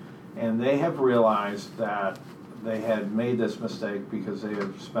state, and they have realized that they had made this mistake because they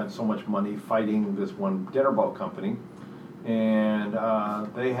have spent so much money fighting this one dinner boat company, and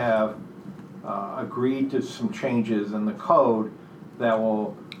they have agreed to some changes in the code that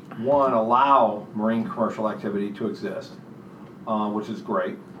will, one, allow marine commercial activity to exist, which is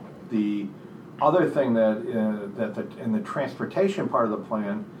great. The other thing that in the transportation part of the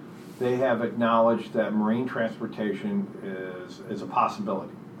plan, they have acknowledged that marine transportation is a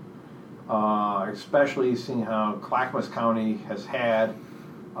possibility. Especially seeing how Clackamas County has had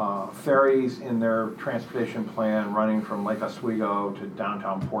ferries in their transportation plan running from Lake Oswego to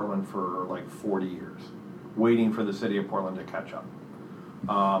downtown Portland for like 40 years, waiting for the city of Portland to catch up.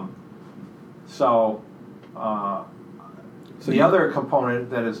 The other component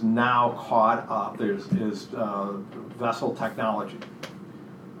that is now caught up is vessel technology.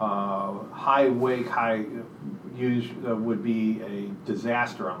 High wake, would be a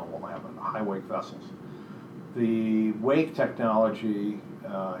disaster on the Willamette, high wake vessels. The wake technology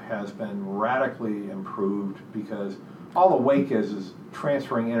has been radically improved because all the wake is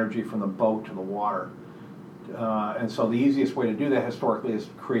transferring energy from the boat to the water. And so the easiest way to do that historically is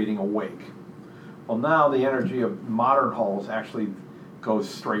creating a wake. Well, now the energy of modern hulls actually goes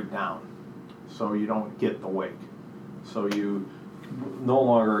straight down, so you don't get the wake. So you no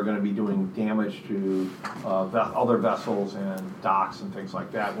longer are going to be doing damage to other vessels and docks and things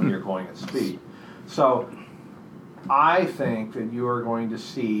like that when you're going at speed. So I think that you are going to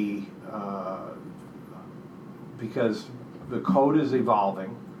see, because the code is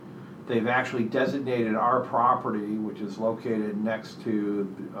evolving, they've actually designated our property, which is located next to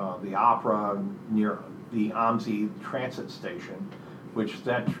the Opera near the OMSI transit station, which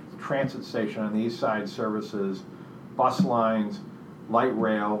that transit station on the east side services bus lines, light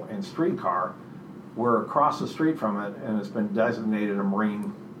rail, and streetcar. We're across the street from it, and it's been designated a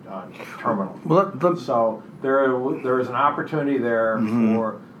marine terminal. So there is an opportunity there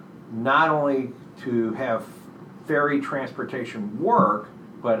for not only to have ferry transportation work,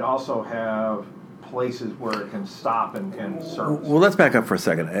 but also have places where it can stop and service. Well, let's back up for a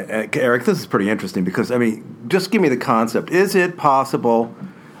second. Eric, this is pretty interesting because, I mean, just give me the concept. Is it possible,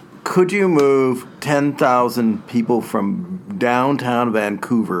 could you move 10,000 people from downtown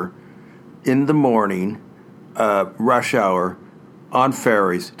Vancouver in the morning, rush hour, on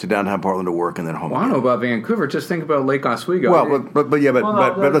ferries to downtown Portland to work and then home. Well, I don't know about Vancouver. Just think about Lake Oswego. Well, but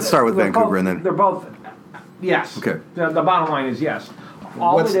let's start with Vancouver both, and then. They're both, yes. Okay. The bottom line is yes.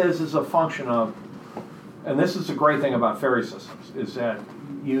 All it is a function of, and this is the great thing about ferry systems, is that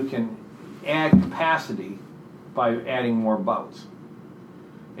you can add capacity by adding more boats.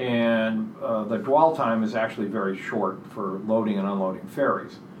 And the dwell time is actually very short for loading and unloading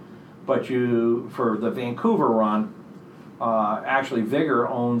ferries. But for the Vancouver run, actually Vigor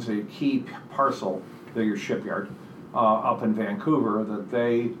owns a key parcel, Vigor Shipyard, up in Vancouver, that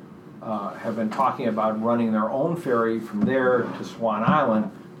they have been talking about running their own ferry from there to Swan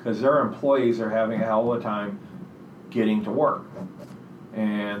Island, because their employees are having a hell of a time getting to work.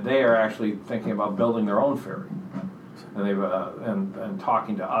 And they are actually thinking about building their own ferry. And they've and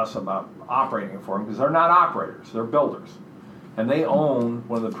talking to us about operating it for them, because they're not operators, they're builders. And they own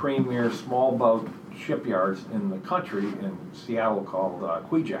one of the premier small boat shipyards in the country in Seattle called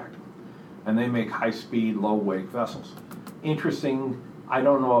Quejack. And they make high-speed, low-wake vessels. Interesting, I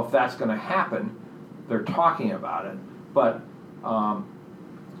don't know if that's going to happen. They're talking about it. But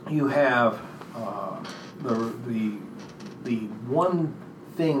you have the one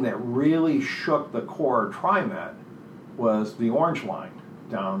thing that really shook the core of TriMet was the Orange Line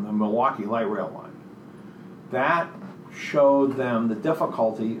down the Milwaukee Light Rail line. That showed them the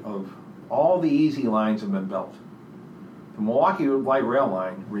difficulty of all the easy lines have been built. The Milwaukee Light Rail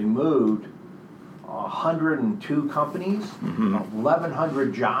line removed 102 companies,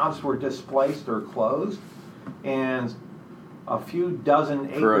 1,100 jobs were displaced or closed, and a few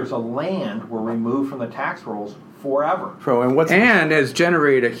dozen acres of land were removed from the tax rolls forever. And has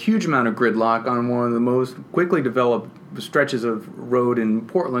generated a huge amount of gridlock on one of the most quickly developed stretches of road in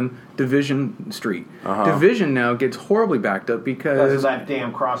Portland, Division Street. Division now gets horribly backed up because of that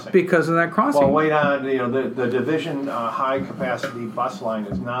damn crossing. Because of that crossing. Well, wait on, the Division high-capacity bus line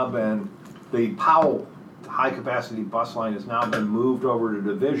has now been, the Powell high-capacity bus line has now been moved over to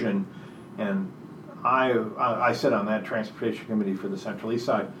Division, and I sit on that transportation committee for the Central East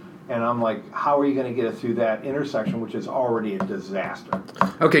Side. And I'm like, how are you going to get it through that intersection, which is already a disaster?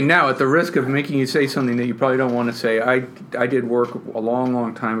 Okay, now at the risk of making you say something that you probably don't want to say, I did work a long,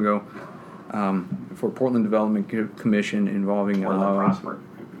 long time ago for Portland Development Commission involving... Prosper.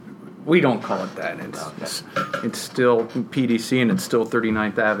 We don't call it that. It's still PDC and it's still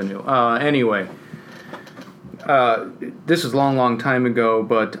 39th Avenue. Anyway... this is a long, long time ago,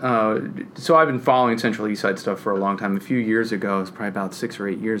 but so I've been following Central East Side stuff for a long time. A few years ago, it was probably about 6 or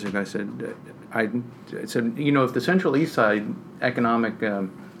 8 years ago, I said, if the Central East Side economic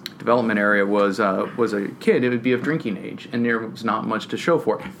development area was a kid, it would be of drinking age, and there was not much to show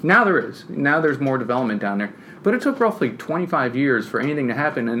for it. Now there is. Now there's more development down there. But it took roughly 25 years for anything to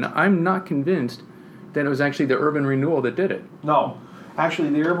happen, and I'm not convinced that it was actually the urban renewal that did it. No. Actually,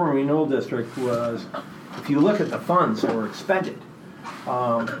 the urban renewal district was... If you look at the funds that were expended,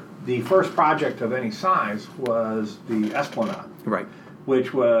 the first project of any size was the Esplanade, right,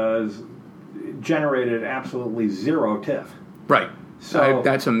 which was generated absolutely zero TIF. Right. So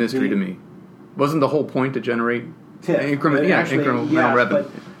that's a mystery to me. Wasn't the whole point to generate TIF? Incremental revenue. But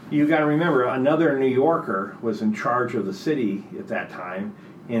you got to remember, another New Yorker was in charge of the city at that time,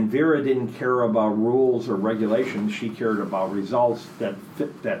 and Vera didn't care about rules or regulations. She cared about results that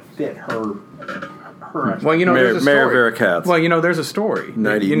fit her. Well, there's a story. Mayor Vera Katz. Well, there's a story.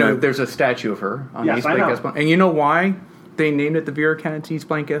 There's a statue of her on East Blank Esplanade. And you know why they named it the Vera Katz East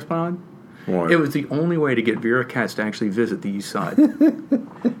Blank Esplanade? Why? It was the only way to get Vera Katz to actually visit the East Side.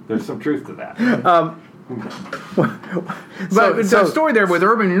 There's some truth to that. But the story there with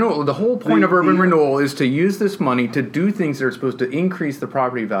urban renewal, the whole point of urban renewal is to use this money to do things that are supposed to increase the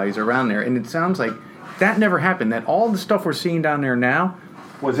property values around there. And it sounds like that never happened. That all the stuff we're seeing down there now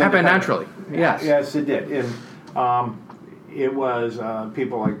happened naturally. Yes. Yes, it did. And it was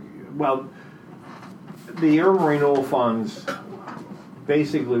people like, the urban renewal funds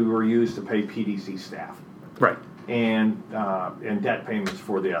basically were used to pay PDC staff. Right. And debt payments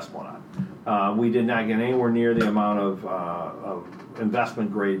for the Esplanade. We did not get anywhere near the amount of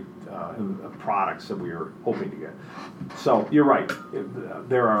investment grade products that we were hoping to get. So you're right.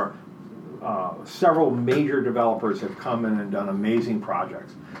 There are several major developers have come in and done amazing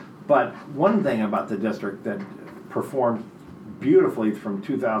projects. But one thing about the district that performed beautifully from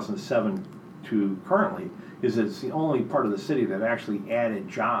 2007 to currently is it's the only part of the city that actually added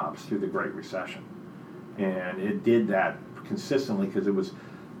jobs through the Great Recession. And it did that consistently because it was,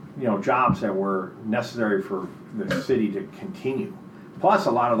 jobs that were necessary for the city to continue. Plus,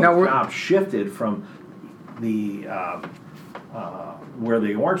 a lot of those jobs shifted from the where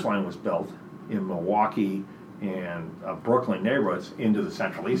the Orange Line was built in Milwaukee and Brooklyn neighborhoods into the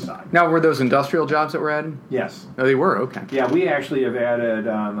Central East Side. Now, were those industrial jobs that were added? Yes. Oh, they were? Okay. Yeah, we actually have added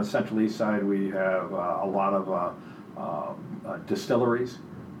on the Central East Side, we have a lot of distilleries,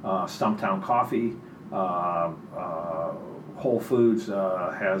 Stumptown Coffee, Whole Foods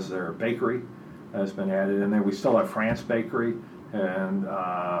has their bakery has been added in there. We still have France Bakery and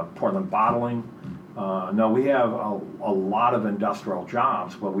Portland Bottling. No, we have a lot of industrial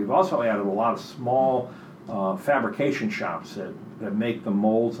jobs, but we've also added a lot of small fabrication shops that make the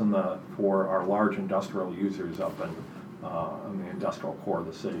molds for our large industrial users up in the industrial core of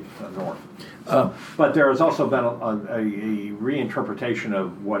the city, north. So, but there has also been a reinterpretation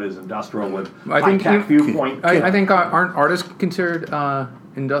of what is industrial with high-tech viewpoint. I think aren't artists considered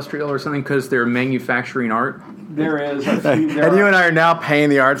industrial or something because they're manufacturing art? There is a few. And you and I are now paying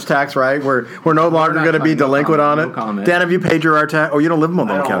the arts tax, right? We're no longer going to be delinquent on it. Comment. Dan, have you paid your art tax? Oh, you don't live in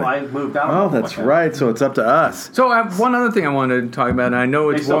Multnomah County. I moved out. Oh, that's right. So it's up to us. So one other thing I wanted to talk about, and I know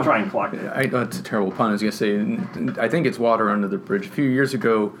it's... They still try and collect it. It's a terrible pun, I was going to say. I think it's water under the bridge. A few years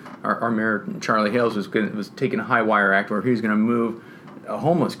ago, our mayor, Charlie Hales, was taking a high wire act where he was going to move a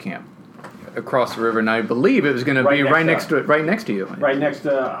homeless camp across the river, and I believe it was going to be right next to you. Right next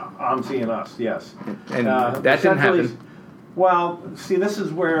to Amsi and us, yes. And that didn't happen. Well, see, this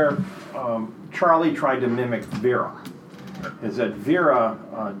is where Charlie tried to mimic Vera. Is that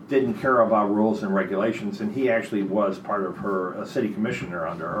Vera didn't care about rules and regulations, and he actually was part of her city commissioner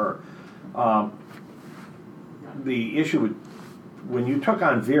under her. The issue with when you took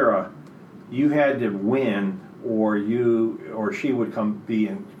on Vera, you had to win, or she would be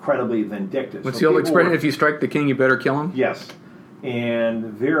incredibly vindictive. What's the old expression? If you strike the king, you better kill him? Yes. And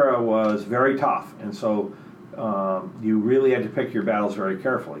Vera was very tough, and so you really had to pick your battles very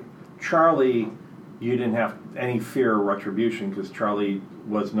carefully. Charlie, you didn't have any fear of retribution because Charlie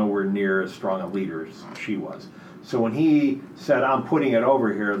was nowhere near as strong a leader as she was. So when he said, I'm putting it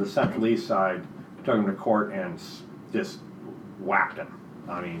over here, the Central East Side took him to court and just whacked him.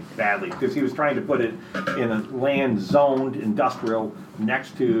 I mean, badly, because he was trying to put it in a land zoned industrial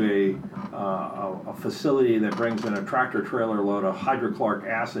next to a facility that brings in a tractor trailer load of hydrochloric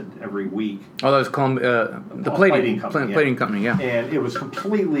acid every week. Oh, that was the plating company. Plating company, yeah. And it was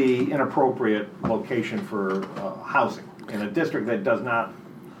completely inappropriate location for housing in a district that does not.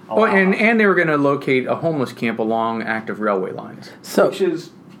 Oh, and they were going to locate a homeless camp along active railway lines. So, which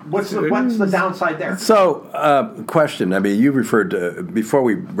is. What's the downside there? So, question. I mean, you referred to before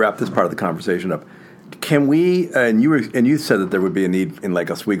we wrap this part of the conversation up. Can we? And you said that there would be a need in Lake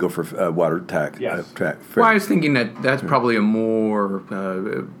Oswego for water tax. Yes. Well, I was thinking that's probably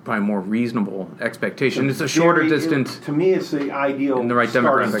probably more reasonable expectation. It's a shorter distance. To me, it's the ideal in the right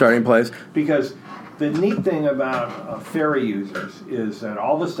starting place. Because the neat thing about ferry users is that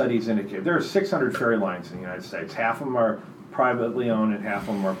all the studies indicate there are 600 ferry lines in the United States. Half of them are privately owned and half of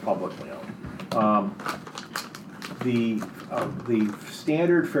them are publicly owned. The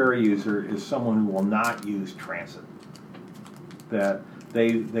standard ferry user is someone who will not use transit. That they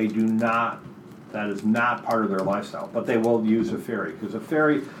do not. That is not part of their lifestyle, but they will use a ferry because a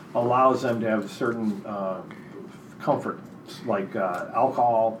ferry allows them to have certain comforts like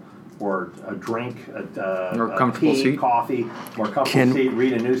alcohol or a drink, or comfortable tea, seat, coffee, more comfortable seat,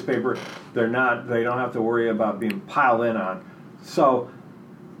 read a newspaper. They don't have to worry about being piled in on. So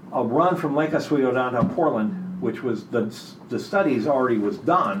a run from Lake Oswego down to Portland, which was the studies already was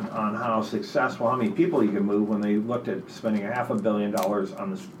done on how many people you can move when they looked at spending $500 million on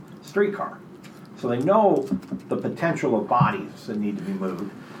the streetcar. So they know the potential of bodies that need to be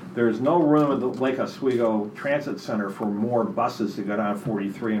moved. There's no room at the Lake Oswego Transit Center for more buses to go down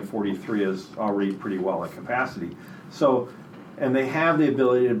 43, and 43 is already pretty well at capacity. So, and they have the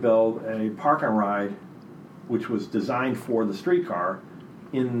ability to build a park and ride, which was designed for the streetcar,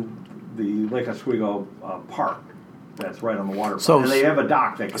 in the Lake Oswego Park. That's right on the waterfront. So, and they have a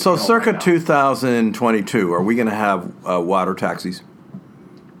dock that can. So, circa 2022, are we going to have water taxis?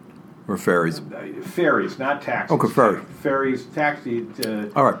 Or ferries? Ferries, not taxis. Okay, ferry. Ferries, taxi.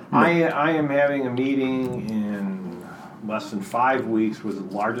 All right. I am having a meeting in less than 5 weeks with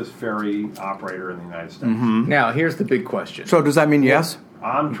the largest ferry operator in the United States. Mm-hmm. Now, here's the big question. So does that mean yes?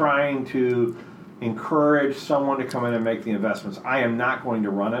 I'm trying to encourage someone to come in and make the investments. I am not going to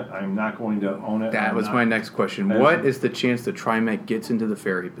run it. I'm not going to own it. That was my next question. What is the chance that TriMet gets into the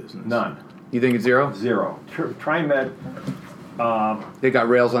ferry business? None. You think it's zero? Zero. TriMet... they got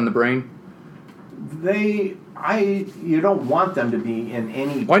rails on the brain? You don't want them to be in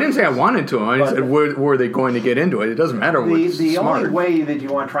any... Well, I didn't say I wanted to. I said, were they going to get into it? It doesn't matter what's The smart. only way that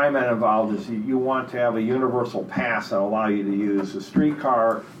you want TriMet involved is you want to have a universal pass that allow you to use the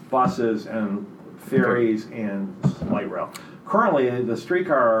streetcar, buses, and ferries, and light rail. Currently, the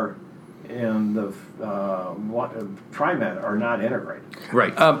streetcar and the TriMet are not integrated.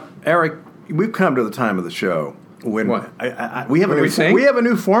 Right. Eric, we've come to the time of the show when What? We have What are we saying? we have a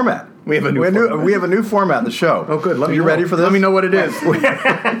new format. We have a new format. We have a new format in the show. Oh, good. Are you ready for this? Let me know what it is.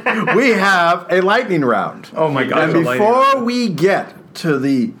 We have a lightning round. Oh, my God. And before we get to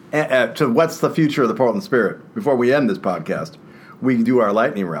the to what's the future of the Portland Spirit, before we end this podcast, we do our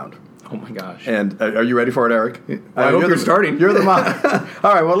lightning round. Oh, my gosh. And are you ready for it, Eric? I hope you're starting. You're the mom.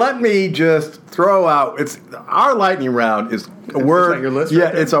 All right. Well, let me just throw out. Our lightning round is a word. Is that your list? Yeah,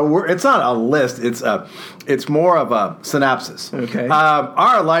 right there? it's a word. It's not a list. It's more of a synopsis. Okay.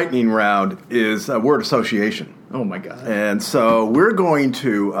 Our lightning round is a word association, Oh, my God. and so we're going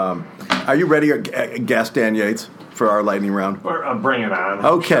to. Are you ready, guest Dan Yates, for our lightning round? Bring it on.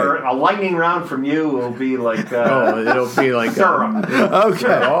 Okay. Sure. A lightning round from you will be like It'll be like syrup.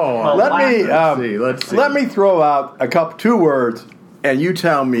 Okay. Oh, Let's see. Let me throw out two words, and you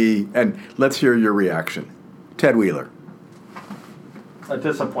tell me, and let's hear your reaction. Ted Wheeler. A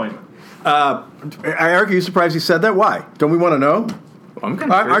disappointment. Eric, are you surprised he said that? Why? Don't we want to know? I'm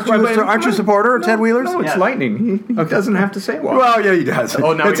kind of Aren't you a supporter of Ted Wheeler's? No, it's Yes. lightning. He doesn't have to say why. Well, yeah, he does.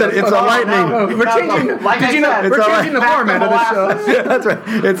 Oh, no, it's a lightning. No, we're changing. Like I said, We're it's changing the back to format of the show. That's right.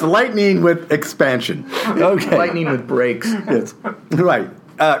 It's lightning with expansion. Okay. Lightning with brakes. Yes. Right.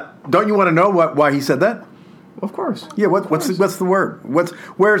 Don't you want to know why he said that? Of course. Yeah. What's the word?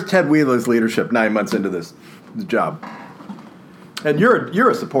 Where's Ted Wheeler's leadership 9 months into this job? And you're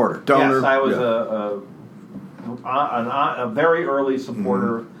a supporter, donor. Yes, I was a very early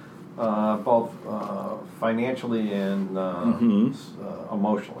supporter, both financially and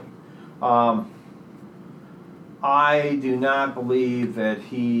emotionally. I do not believe that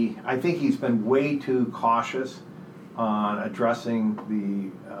I think he's been way too cautious on addressing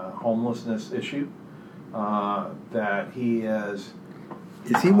the homelessness issue. That he is.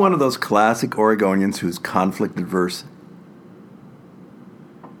 Is he one of those classic Oregonians who's conflict adverse?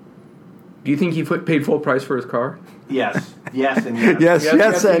 Do you think he paid full price for his car? Yes, and yes.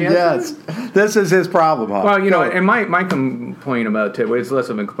 Yes, and yes. This is his problem, huh? Well, and my complaint about Ted, it's less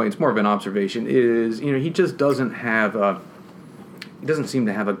of a complaint, it's more of an observation, is, he just doesn't have he doesn't seem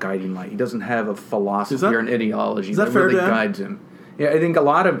to have a guiding light. He doesn't have a philosophy or an ideology that fair, really Dan? guides him. Yeah, I think a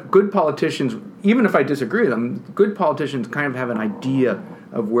lot of good politicians, even if I disagree with them, good politicians kind of have an idea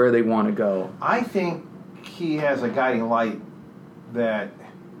of where they want to go. I think he has a guiding light that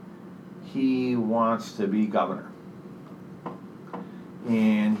he wants to be governor,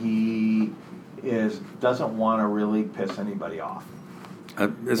 and he doesn't want to really piss anybody off.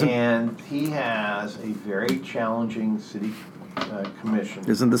 And he has a very challenging city commission.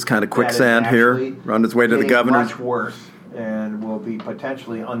 Isn't this kind of quicksand here on its way to the governor's? Much worse, and will be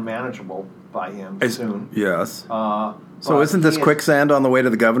potentially unmanageable by him soon. Yes. So isn't this quicksand on the way to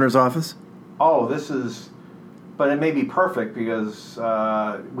the governor's office? Oh, this is. But it may be perfect because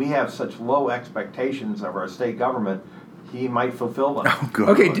we have such low expectations of our state government. He might fulfill them. Oh, good.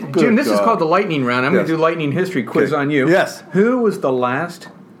 Okay, Jim, this is called the lightning round. I'm going to do lightning history quiz on you. Yes. Who was the last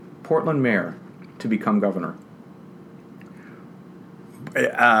Portland mayor to become governor?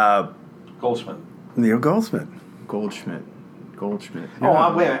 Goldsmith. Neil Goldsmith. Goldschmidt.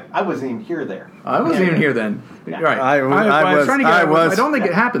 Oh, wait a minute. I wasn't even here there. I wasn't even here then. Yeah. Right. I was trying to get. I I don't think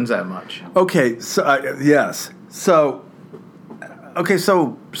it happens that much. Okay, so yes. So, okay,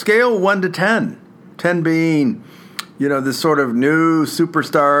 so scale 1 to 10. 10 being, this sort of new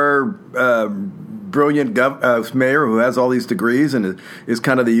superstar, brilliant mayor who has all these degrees and is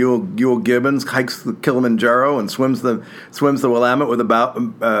kind of the Ewell Gibbons, hikes the Kilimanjaro and swims the Willamette with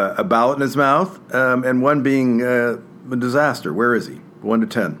a ballot in his mouth, and one being a disaster. Where is he? 1 to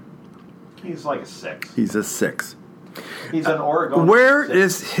 10. He's like a 6. He's a 6. He's an Oregon. Where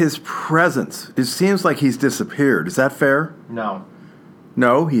is his presence? It seems like he's disappeared. Is that fair? No.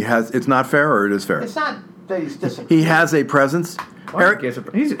 No, he has. It's not fair, or it is fair. It's not that he's disappeared. He has a presence. Eric,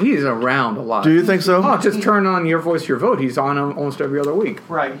 He's around a lot. do you think so? Oh, just turn on Your Voice, Your Vote. He's on almost every other week.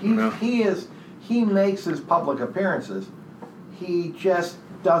 Right. He makes his public appearances. He just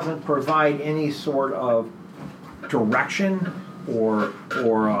doesn't provide any sort of direction or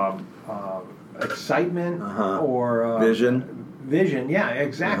excitement or Vision, yeah,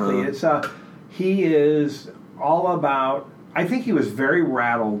 exactly. It's he is all about. I think he was very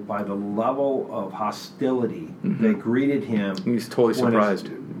rattled by the level of hostility that greeted him. He's totally surprised.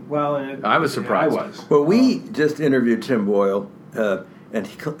 I was surprised. I was. Well, we just interviewed Tim Boyle,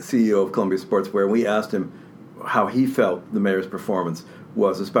 CEO of Columbia Sportswear, and we asked him how he felt the mayor's performance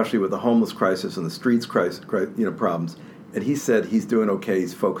was, especially with the homeless crisis and the streets crisis, problems. and he said he's doing okay.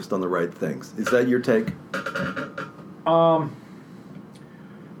 He's focused on the right things. Is that your take?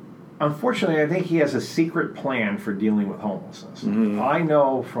 Unfortunately, I think he has a secret plan for dealing with homelessness. Mm-hmm. I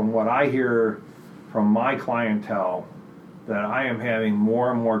know from what I hear from my clientele that I am having more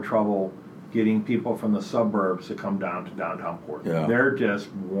and more trouble getting people from the suburbs to come down to downtown Portland. Yeah. They're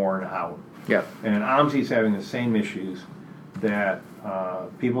just worn out. Yeah. And OMSI's having the same issues that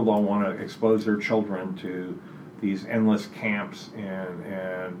people don't want to expose their children to these endless camps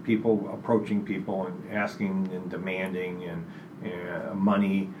and people approaching people and asking and demanding and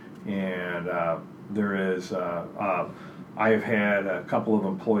money. And there is, I have had a couple of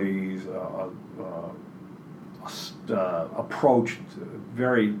employees approached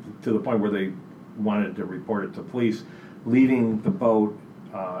very to the point where they wanted to report it to police, leaving the boat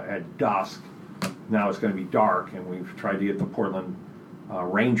at dusk. Now it's going to be dark, and we've tried to get the Portland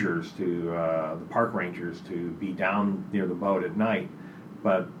Rangers the park rangers to be down near the boat at night,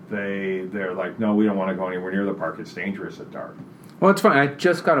 but they're like, no, we don't want to go anywhere near the park. It's dangerous at dark. Well, it's funny. I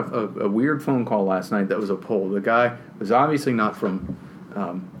just got a weird phone call last night that was a poll. The guy was obviously not from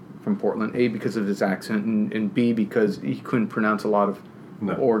Portland, A, because of his accent, and B, because he couldn't pronounce a lot of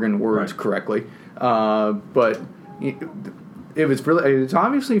Oregon words correctly. But it's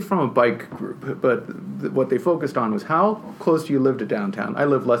obviously from a bike group, but what they focused on was how close do you live to downtown? I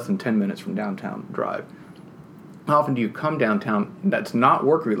live less than 10 minutes from downtown drive. How often do you come downtown that's not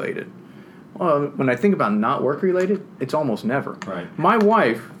work-related? Well, when I think about not work-related, it's almost never. Right. My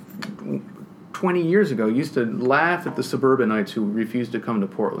wife, 20 years ago, used to laugh at the suburbanites who refused to come to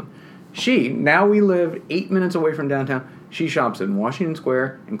Portland. Now we live 8 minutes away from downtown. She shops in Washington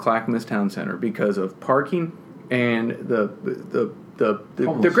Square and Clackamas Town Center because of parking and the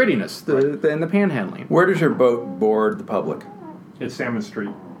grittiness and the panhandling. Where does your boat board the public? It's Salmon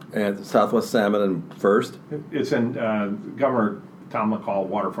Street. And Southwest Salmon and First? It's in Governor Tom McCall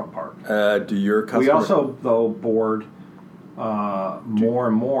Waterfront Park. Do your customers... We also, though, board more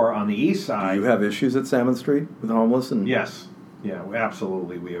and more on the east side. Do you have issues at Salmon Street with homeless? And Yes. Yeah,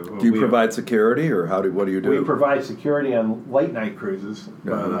 absolutely. Do you provide security, or what do you do? We provide security on late night cruises,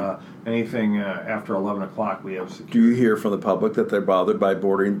 but anything after 11 o'clock, we have security. Do you hear from the public that they're bothered by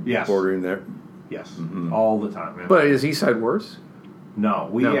bordering there? Yes, all the time. But is East Side worse? No,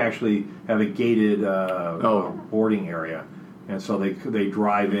 we actually have a gated boarding area, and so they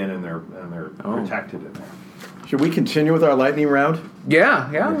drive in and they're protected in there. Should we continue with our lightning round?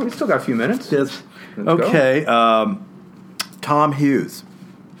 Yeah. We still got a few minutes. Yes. Let's okay. Tom Hughes,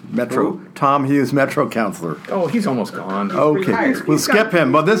 Metro Councilor. Oh, he's almost gone. Okay, we'll skip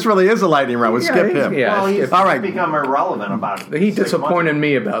him. Well, this really is a lightning round. We'll skip him. Yeah, well, he's all right. become irrelevant about it. He disappointed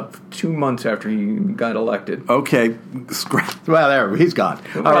me about 2 months after he got elected. Okay, well, there he's gone.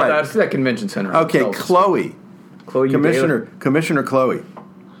 All right, that's that convention center. Okay, Chloe Commissioner Chloe.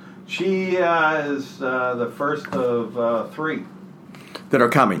 She is the first of three that are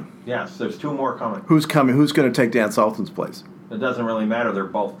coming. Yes, there's two more coming. Who's coming? Who's going to take Dan Sultan's place? It doesn't really matter. They're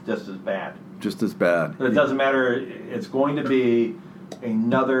both just as bad. Just as bad. But it doesn't matter. It's going to be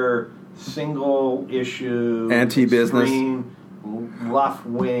another single issue, anti-business, extreme, left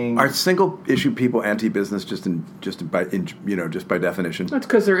wing. Are single issue people anti-business just by definition? That's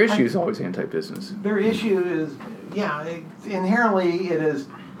because their issue is always anti-business. Their issue is, inherently it is.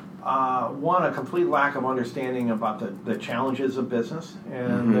 One, a complete lack of understanding about the challenges of business,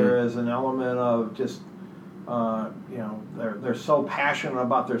 and there is an element of just, they're so passionate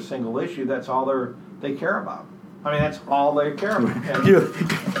about their single issue. That's all they care about. I mean, that's all they care about.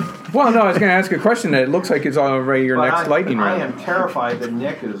 Well, no, I was going to ask a question that it looks like it's already your next lightning round. I am terrified that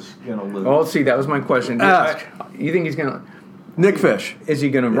Nick is going to lose. Oh, see, that was my question. You think he's going to... Nick Fish. Is he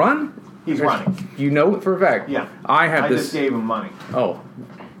going to run? He's running. You know it for a fact. Yeah. I just gave him money. Oh.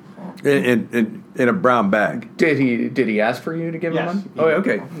 In a brown bag. Did he ask for you to give him money? Oh,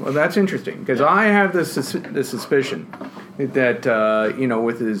 okay. Well, that's interesting because I have this suspicion that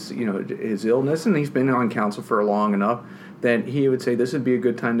with his illness, and he's been on council for long enough, that he would say this would be a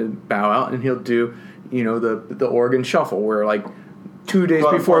good time to bow out, and he'll do the Oregon Shuffle where like 2 days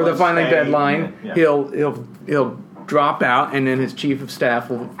before the filing deadline, he'll drop out, and then his chief of staff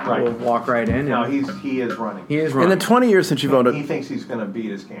will walk right in. No, he is running. He is running. In the 20 years since you've owned it, he thinks he's going to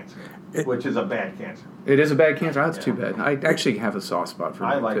beat his cancer, which is a bad cancer. It is a bad cancer. That's too bad. I actually have a soft spot for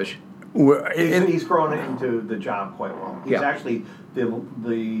Nick Fish. He's grown into the job quite well. He's actually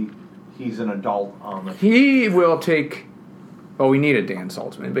he's an adult on the. He will take. Oh, we need a Dan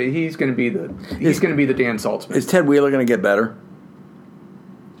Saltzman, but he's going to be the Dan Saltzman. Is Ted Wheeler going to get better?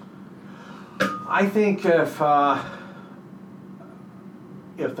 I think if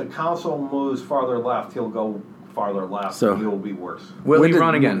the council moves farther left, he'll go farther left, So- he will be worse. Will he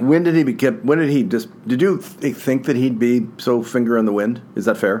run again? When did he did you think that he'd be so finger in the wind? Is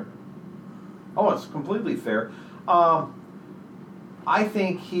that fair? Oh, it's completely fair. I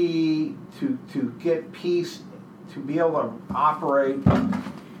think to get peace, to be able to operate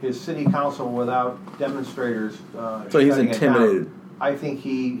his city council without demonstrators. So he's shutting it intimidated. down, I think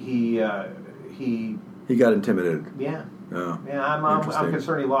he He got intimidated. yeah. Oh, Yeah, I'm interesting.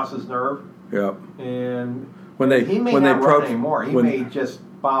 concerned he lost his nerve, Yeah. and When they he may when not they run approach anymore. He may just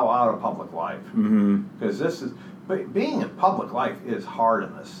bow out of public life Mm-hmm. because this is. But being in public life is hard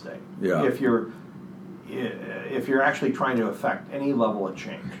in this state. Yeah. If you're actually trying to affect any level of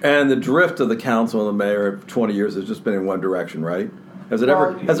change. And the drift of the council and the mayor of 20 years has just been in one direction, right? Has there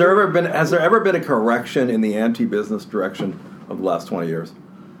Well, ever been a correction in the anti-business direction of the last 20 years?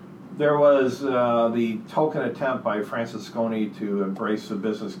 There was the token attempt by Francisconi to embrace the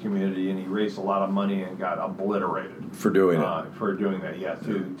business community, and he raised a lot of money and got obliterated For doing it. For doing that, yeah.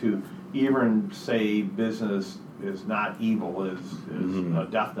 To even say business is not evil is a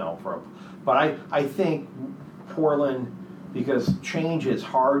death knell for him. But I think Portland, because change is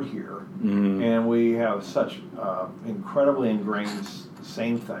hard here, and we have such incredibly ingrained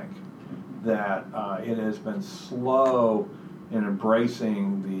same thing, that it has been slow in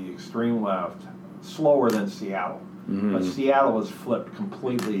embracing the extreme left, slower than Seattle. But Seattle has flipped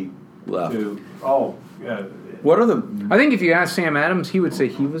completely Left. to What are the... I think if you ask Sam Adams, he would say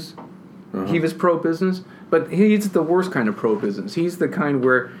he was pro-business, but he's the worst kind of pro-business. He's the kind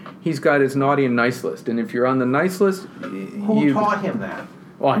where he's got his naughty and nice list, and if you're on the nice list, who taught him that?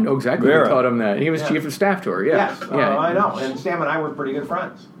 Oh, I know exactly Vera. who taught him that. He was Yeah. chief of staff to her. Yeah, Yes, yeah, I know. And Sam and I were pretty good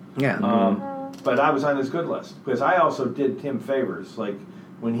friends. yeah. But I was on his good list because I also did Tim favors. Like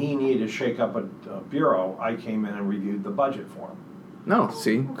when he needed to shake up a bureau, I came in and reviewed the budget for him. No,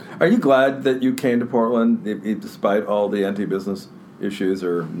 see, Are you glad that you came to Portland despite all the anti-business issues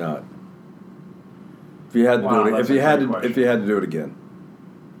or not? If you had to Wow, do it, that's if you a had great to, question. if you had to do it again,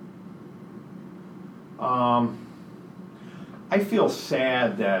 I feel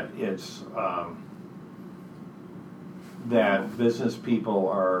sad that it's that business people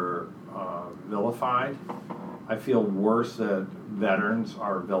are vilified. I feel worse that veterans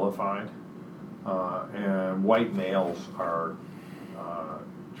are vilified, and white males are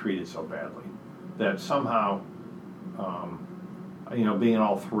treated so badly that somehow, being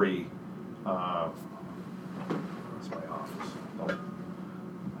all three. That's my office. I'll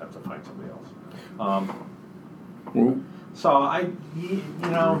have to find somebody else. So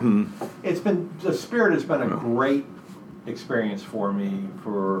it's been, the Spirit has been a great experience for me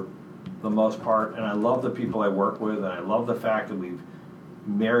for the most part, and I love the people I work with, and I love the fact that we've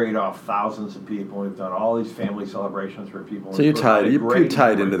married off thousands of people. We've done all these family celebrations for people. so you're tied. You're Great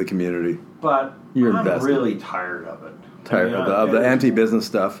tied memory. into the community. But You're I'm invested. really tired of it. Tired of the anti-business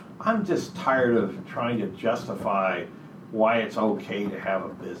stuff. I'm just tired of trying to justify why it's okay to have a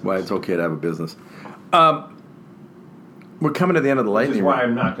business. Why it's okay to have a business. We're coming to the end of the Which is lightning why round.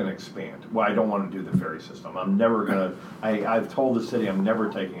 I'm not going to expand. Why I don't want to do the ferry system. I'm never going to. I've told the city I'm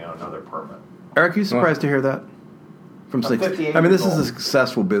never taking out another permit. Eric, you surprised to hear that? From I'm 60. 58 I mean, this years is a old.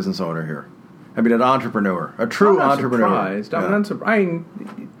 successful business owner here. I mean, an entrepreneur, a true I'm not entrepreneur. surprised. I'm Yeah. not surprised.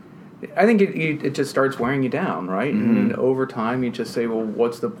 I think it just starts wearing you down, right? And over time, you just say, well,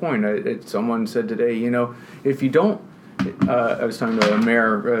 what's the point? Someone said today, if you don't, I was talking to a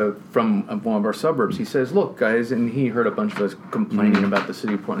mayor from one of our suburbs. He says, look, guys, and he heard a bunch of us complaining about the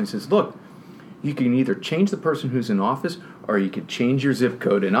city of Portland. He says, look, you can either change the person who's in office or you could change your zip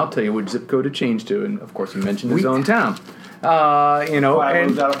code. And I'll tell you which zip code to change to. And, of course, he mentioned his own town. Why I And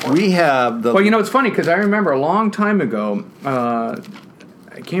moved out of Portland. We have the. well, it's funny because I remember a long time ago.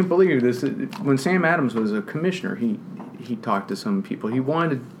 I can't believe this. When Sam Adams was a commissioner, he talked to some people. He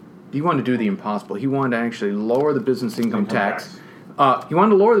wanted to do the impossible. He wanted to actually lower the business income tax. He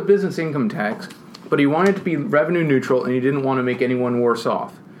wanted to lower the business income tax, but he wanted it to be revenue neutral, and he didn't want to make anyone worse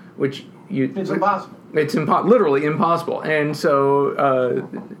off. Which It's impossible. It's literally impossible. And so,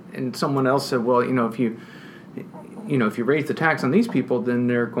 and someone else said, well, if you raise the tax on these people, then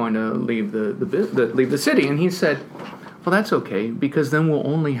they're going to leave leave the city. And he said, well, that's okay, because then we'll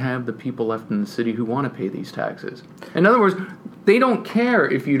only have the people left in the city who want to pay these taxes. In other words, they don't care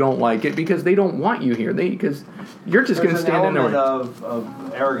if you don't like it because they don't want you here. Because you're just going to stand in there. There's an element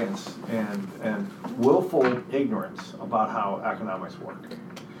of arrogance and willful ignorance about how economics work.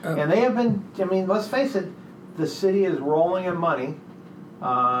 And they have been, let's face it, the city is rolling in money.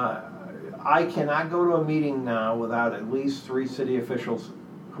 I cannot go to a meeting now without at least 3 city officials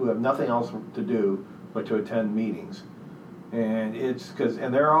who have nothing else to do but to attend meetings. And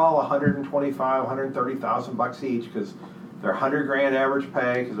and they're all 125, 130,000 bucks each because they're $100,000 average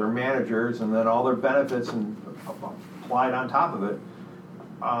pay because they're managers, and then all their benefits and applied on top of it.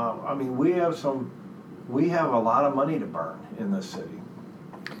 I mean, we have a lot of money to burn in this city,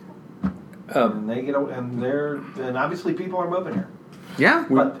 and and obviously people are moving here. Yeah,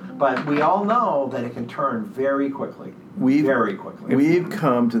 but we all know that it can turn very quickly. Very quickly. We've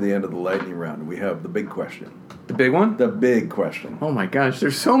come to the end of the lightning round. We have the big question. the big one. The big question. Oh my gosh,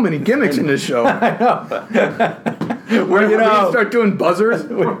 there's so many gimmicks in this show. I know. We're gonna start doing buzzers.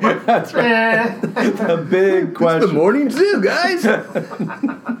 That's right. The big question. It's the morning zoo, guys.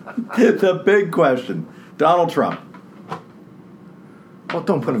 The big question. Donald Trump. Well,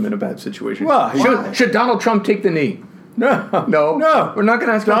 don't put him in a bad situation. Well, should Donald Trump take the knee? No. We're not going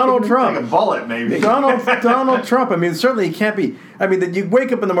to ask Donald Trump. Take a bullet, maybe. Donald Trump. I mean, certainly he can't be. I mean, that you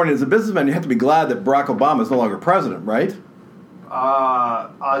wake up in the morning as a businessman, you have to be glad that Barack Obama is no longer president, right?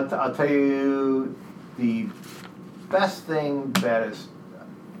 I'll tell you the best thing that is.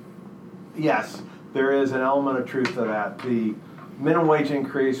 Yes, there is an element of truth to that. The minimum wage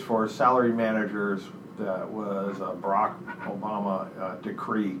increase for salary managers that was a Barack Obama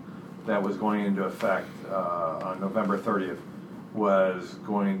decree that was going into effect on November 30th was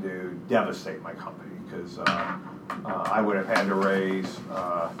going to devastate my company because I would have had to raise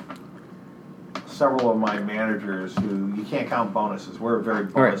several of my managers who you can't count bonuses. We're a very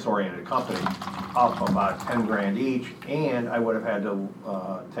bonus-oriented company, up about $10,000 each, and I would have had to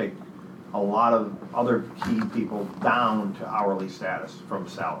take a lot of other key people down to hourly status from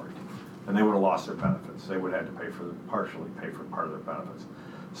salaried, and they would have lost their benefits. They would have had to partially pay for part of their benefits.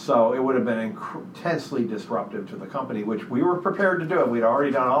 So it would have been intensely disruptive to the company, which we were prepared to do. We'd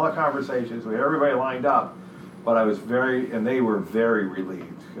already done all the conversations. We had everybody lined up, but they were very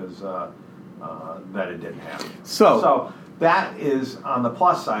relieved because that it didn't happen. So that is on the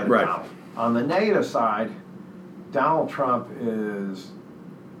plus side of Donald. On the negative side, Donald Trump is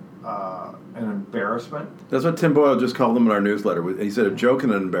an embarrassment. That's what Tim Boyle just called him in our newsletter. He said a joke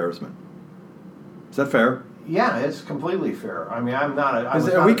and an embarrassment. Is that fair? Yeah, it's completely fair. I mean, I'm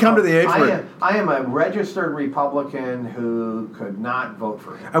not. We come to the age where I am a registered Republican who could not vote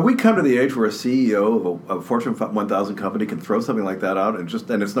for him. Have we come to the age where a CEO of a Fortune 1000 company can throw something like that out and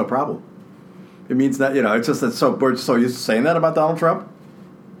it's no problem? It means that it's just that we're so used to saying that about Donald Trump,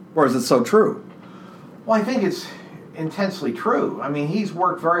 or is it so true? Well, I think it's intensely true. I mean, he's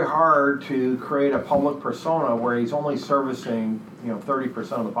worked very hard to create a public persona where he's only servicing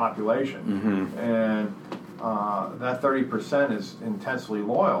 30% of the population, and that 30% is intensely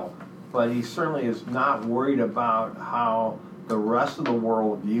loyal, but he certainly is not worried about how the rest of the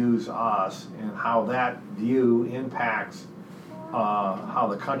world views us and how that view impacts how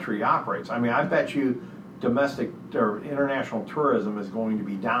the country operates. I mean, I bet you domestic or international tourism is going to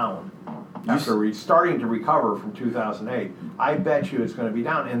be down after starting to recover from 2008. I bet you it's going to be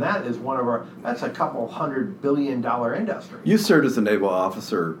down, and that is that's a couple $100 billion industry. You served as a naval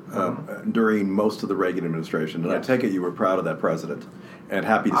officer during most of the Reagan administration, and I take it you were proud of that president and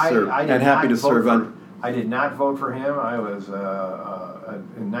happy to serve. I did not vote for him. I was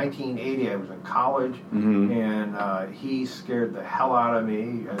in 1980. I was in college, and he scared the hell out of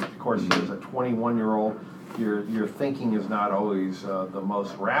me. And of course, as a 21-year-old, your thinking is not always the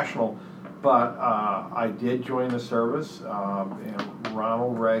most rational. But I did join the service, and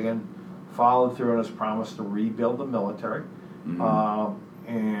Ronald Reagan followed through on his promise to rebuild the military.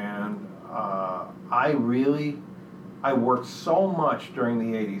 I worked so much during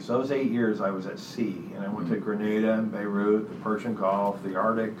the 80s. Those 8 years I was at sea, and I went to Grenada and Beirut, the Persian Gulf, the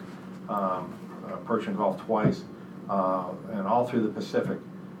Arctic, Persian Gulf twice, and all through the Pacific.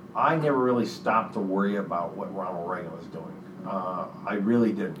 I never really stopped to worry about what Ronald Reagan was doing. I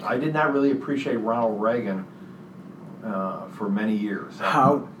really didn't. I did not really appreciate Ronald Reagan for many years.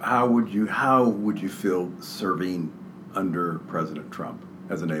 How would you feel serving under President Trump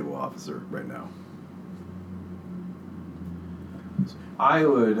as a naval officer right now? I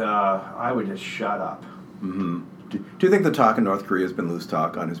would just shut up. Do you think the talk in North Korea has been loose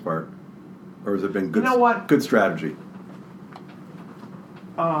talk on his part, or has it been good? You know what? Good strategy.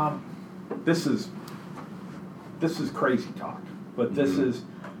 This is crazy talk, but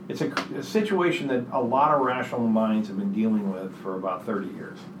it's a situation that a lot of rational minds have been dealing with for about 30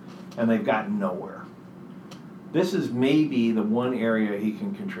 years, and they've gotten nowhere. This is maybe the one area he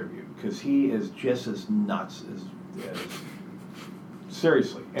can contribute, because he is just as nuts as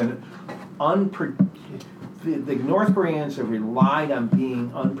seriously. And the North Koreans have relied on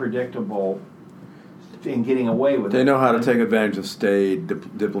being unpredictable in getting away with it. They know how to take advantage of staid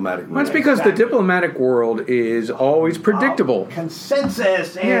diplomatic. Well, it's because the diplomatic world is always predictable.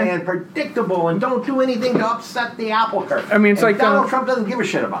 Consensus and predictable, and don't do anything to upset the apple cart. I mean, it's like Donald Trump doesn't give a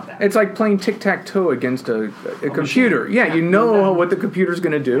shit about that. It's like playing tic-tac-toe against a computer. Yeah, you know what the computer's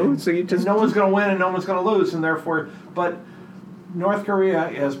going to do, so you just... No one's going to win and no one's going to lose, and therefore... But North Korea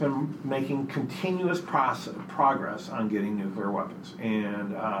has been making continuous progress on getting nuclear weapons,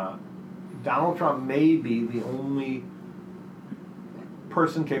 and Donald Trump may be the only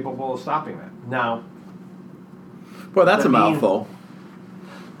person capable of stopping that. Now, well, that's a mouthful.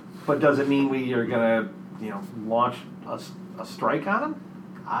 But does it mean we are going to, launch a strike on him?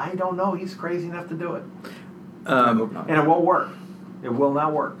 I don't know. He's crazy enough to do it, and it won't work. It will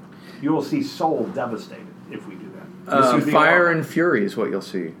not work. You will see Seoul devastated if we do that. You'll see fire and fury is what you'll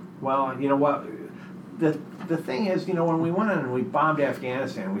see. Well, you know what? The thing is, when we went in and we bombed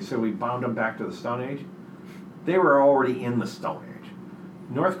Afghanistan, we said we bombed them back to the Stone Age. They were already in the Stone Age.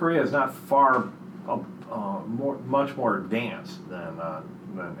 North Korea is not far, much more advanced than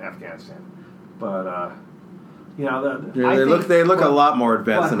Afghanistan. But they look a lot more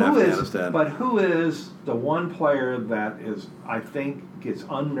advanced than Afghanistan. But who is the one player that is, I think, gets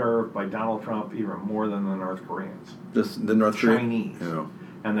unnerved by Donald Trump even more than the North Koreans? The North Chinese. Yeah.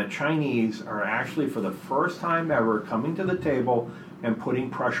 And the Chinese are actually, for the first time ever, coming to the table and putting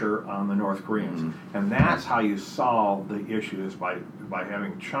pressure on the North Koreans. Mm-hmm. And that's how you solve the issues, by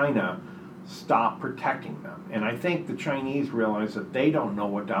having China stop protecting them. And I think the Chinese realize that they don't know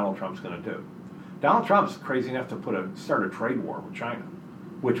what Donald Trump's going to do. Donald Trump's crazy enough to start a trade war with China,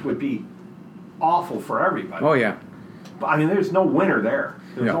 which would be awful for everybody. Oh, yeah. But, I mean, there's no winner there.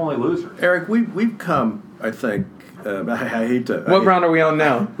 There's only losers. Eric, we've come, I think... I hate to... What round are we on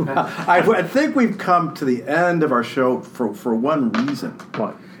now? I think we've come to the end of our show for one reason.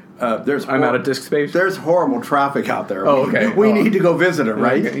 What? I'm out of disk space? There's horrible traffic out there. Oh, okay. We need to go visit it,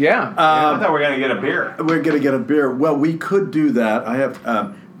 right? Okay. Yeah. I thought we were going to get a beer. We're going to get a beer. Well, we could do that. I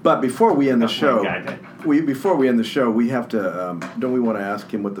have... but before we end the show... Before we end the show, we have to... don't we want to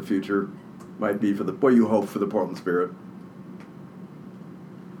ask him what the future might be for what you hope for the Portland Spirit?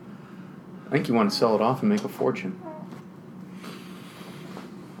 I think you want to sell it off and make a fortune.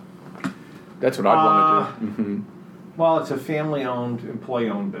 That's what I'd want to do. Mm-hmm. Well, it's a family-owned,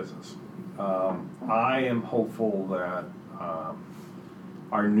 employee-owned business. I am hopeful that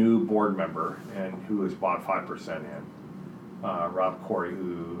our new board member, and who has bought 5% in, Rob Corey,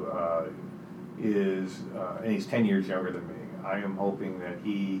 who is, and he's 10 years younger than me, I am hoping that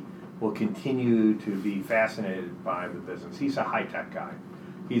he will continue to be fascinated by the business. He's a high-tech guy.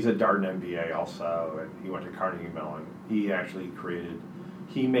 He's a Darden MBA also, and he went to Carnegie Mellon.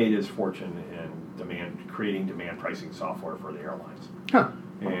 He made his fortune in creating demand pricing software for the airlines. Huh.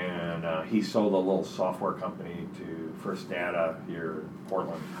 And he sold a little software company to First Data here in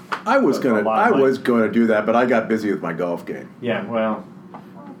Portland. I was going to do that, but I got busy with my golf game. Yeah, well,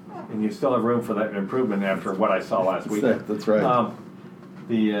 and you still have room for that improvement after what I saw last week. That's right.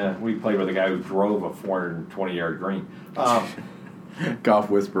 We played with a guy who drove a 420-yard green. Golf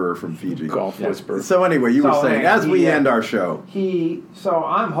whisperer from Fiji. Golf whisperer. So anyway, you were saying, as we end our show. So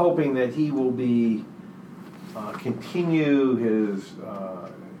I'm hoping that he will be continue his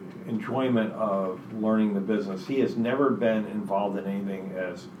enjoyment of learning the business. He has never been involved in anything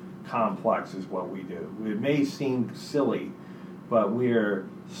as complex as what we do. It may seem silly, but we are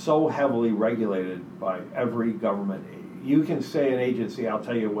so heavily regulated by every government. You can say an agency, I'll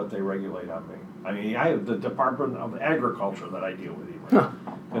tell you what they regulate on me. I mean, I have the Department of Agriculture that I deal with even,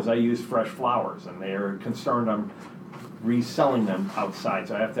 because I use fresh flowers, and they are concerned I'm reselling them outside.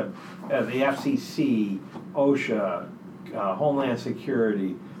 So I have to have the FCC, OSHA, Homeland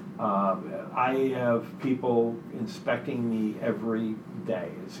Security. I have people inspecting me every day,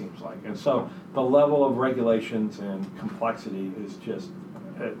 it seems like. And so the level of regulations and complexity is just,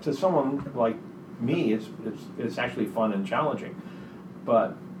 to someone like me, it's actually fun and challenging.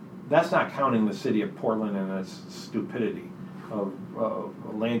 But that's not counting the city of Portland and its stupidity of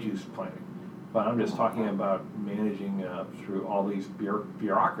land use planning. But I'm just talking about managing through all these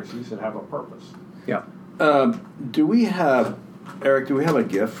bureaucracies that have a purpose. Yeah. Eric, do we have a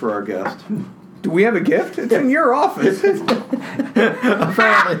gift for our guest? Do we have a gift? It's in your office. Apparently.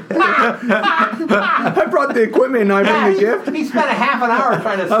 I brought the equipment and I bring the gift. He spent a half an hour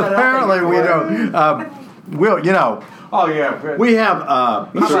trying to set it up. Apparently we don't. Well, you know, Oh yeah.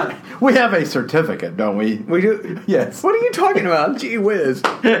 we have a certificate, don't we? We do. Yes. What are you talking about? Gee whiz!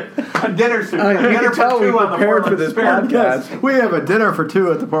 A dinner suit. You Dinner can for tell we two on the prepared for Portland this Spirit. podcast. Yes. We have a dinner for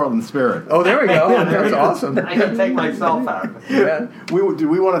two at the Portland Spirit. Oh, there we go. That's awesome. I can take myself out. Yeah. Do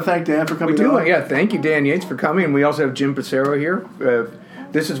we want to thank Dan for coming We do. on? Yeah. Thank you, Dan Yates, for coming, and we also have Jim Passero here.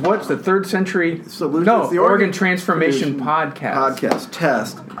 This is what's the Third Century? Solutions. No, It's the Oregon Transformation Podcast.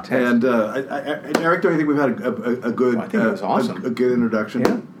 Test. And Eric, don't you think we've had a good? I think it was awesome. A good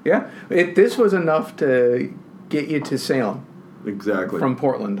introduction. Yeah. This was enough to get you to Salem Exactly. from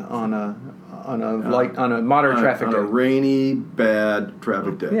Portland on a moderate traffic on day. a rainy, bad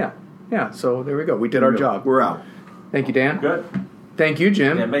traffic day. Yeah. Yeah. So there we go. We did our job. We're out. Thank you, Dan. Good. Thank you,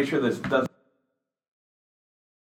 Jim. Yeah, make sure this does.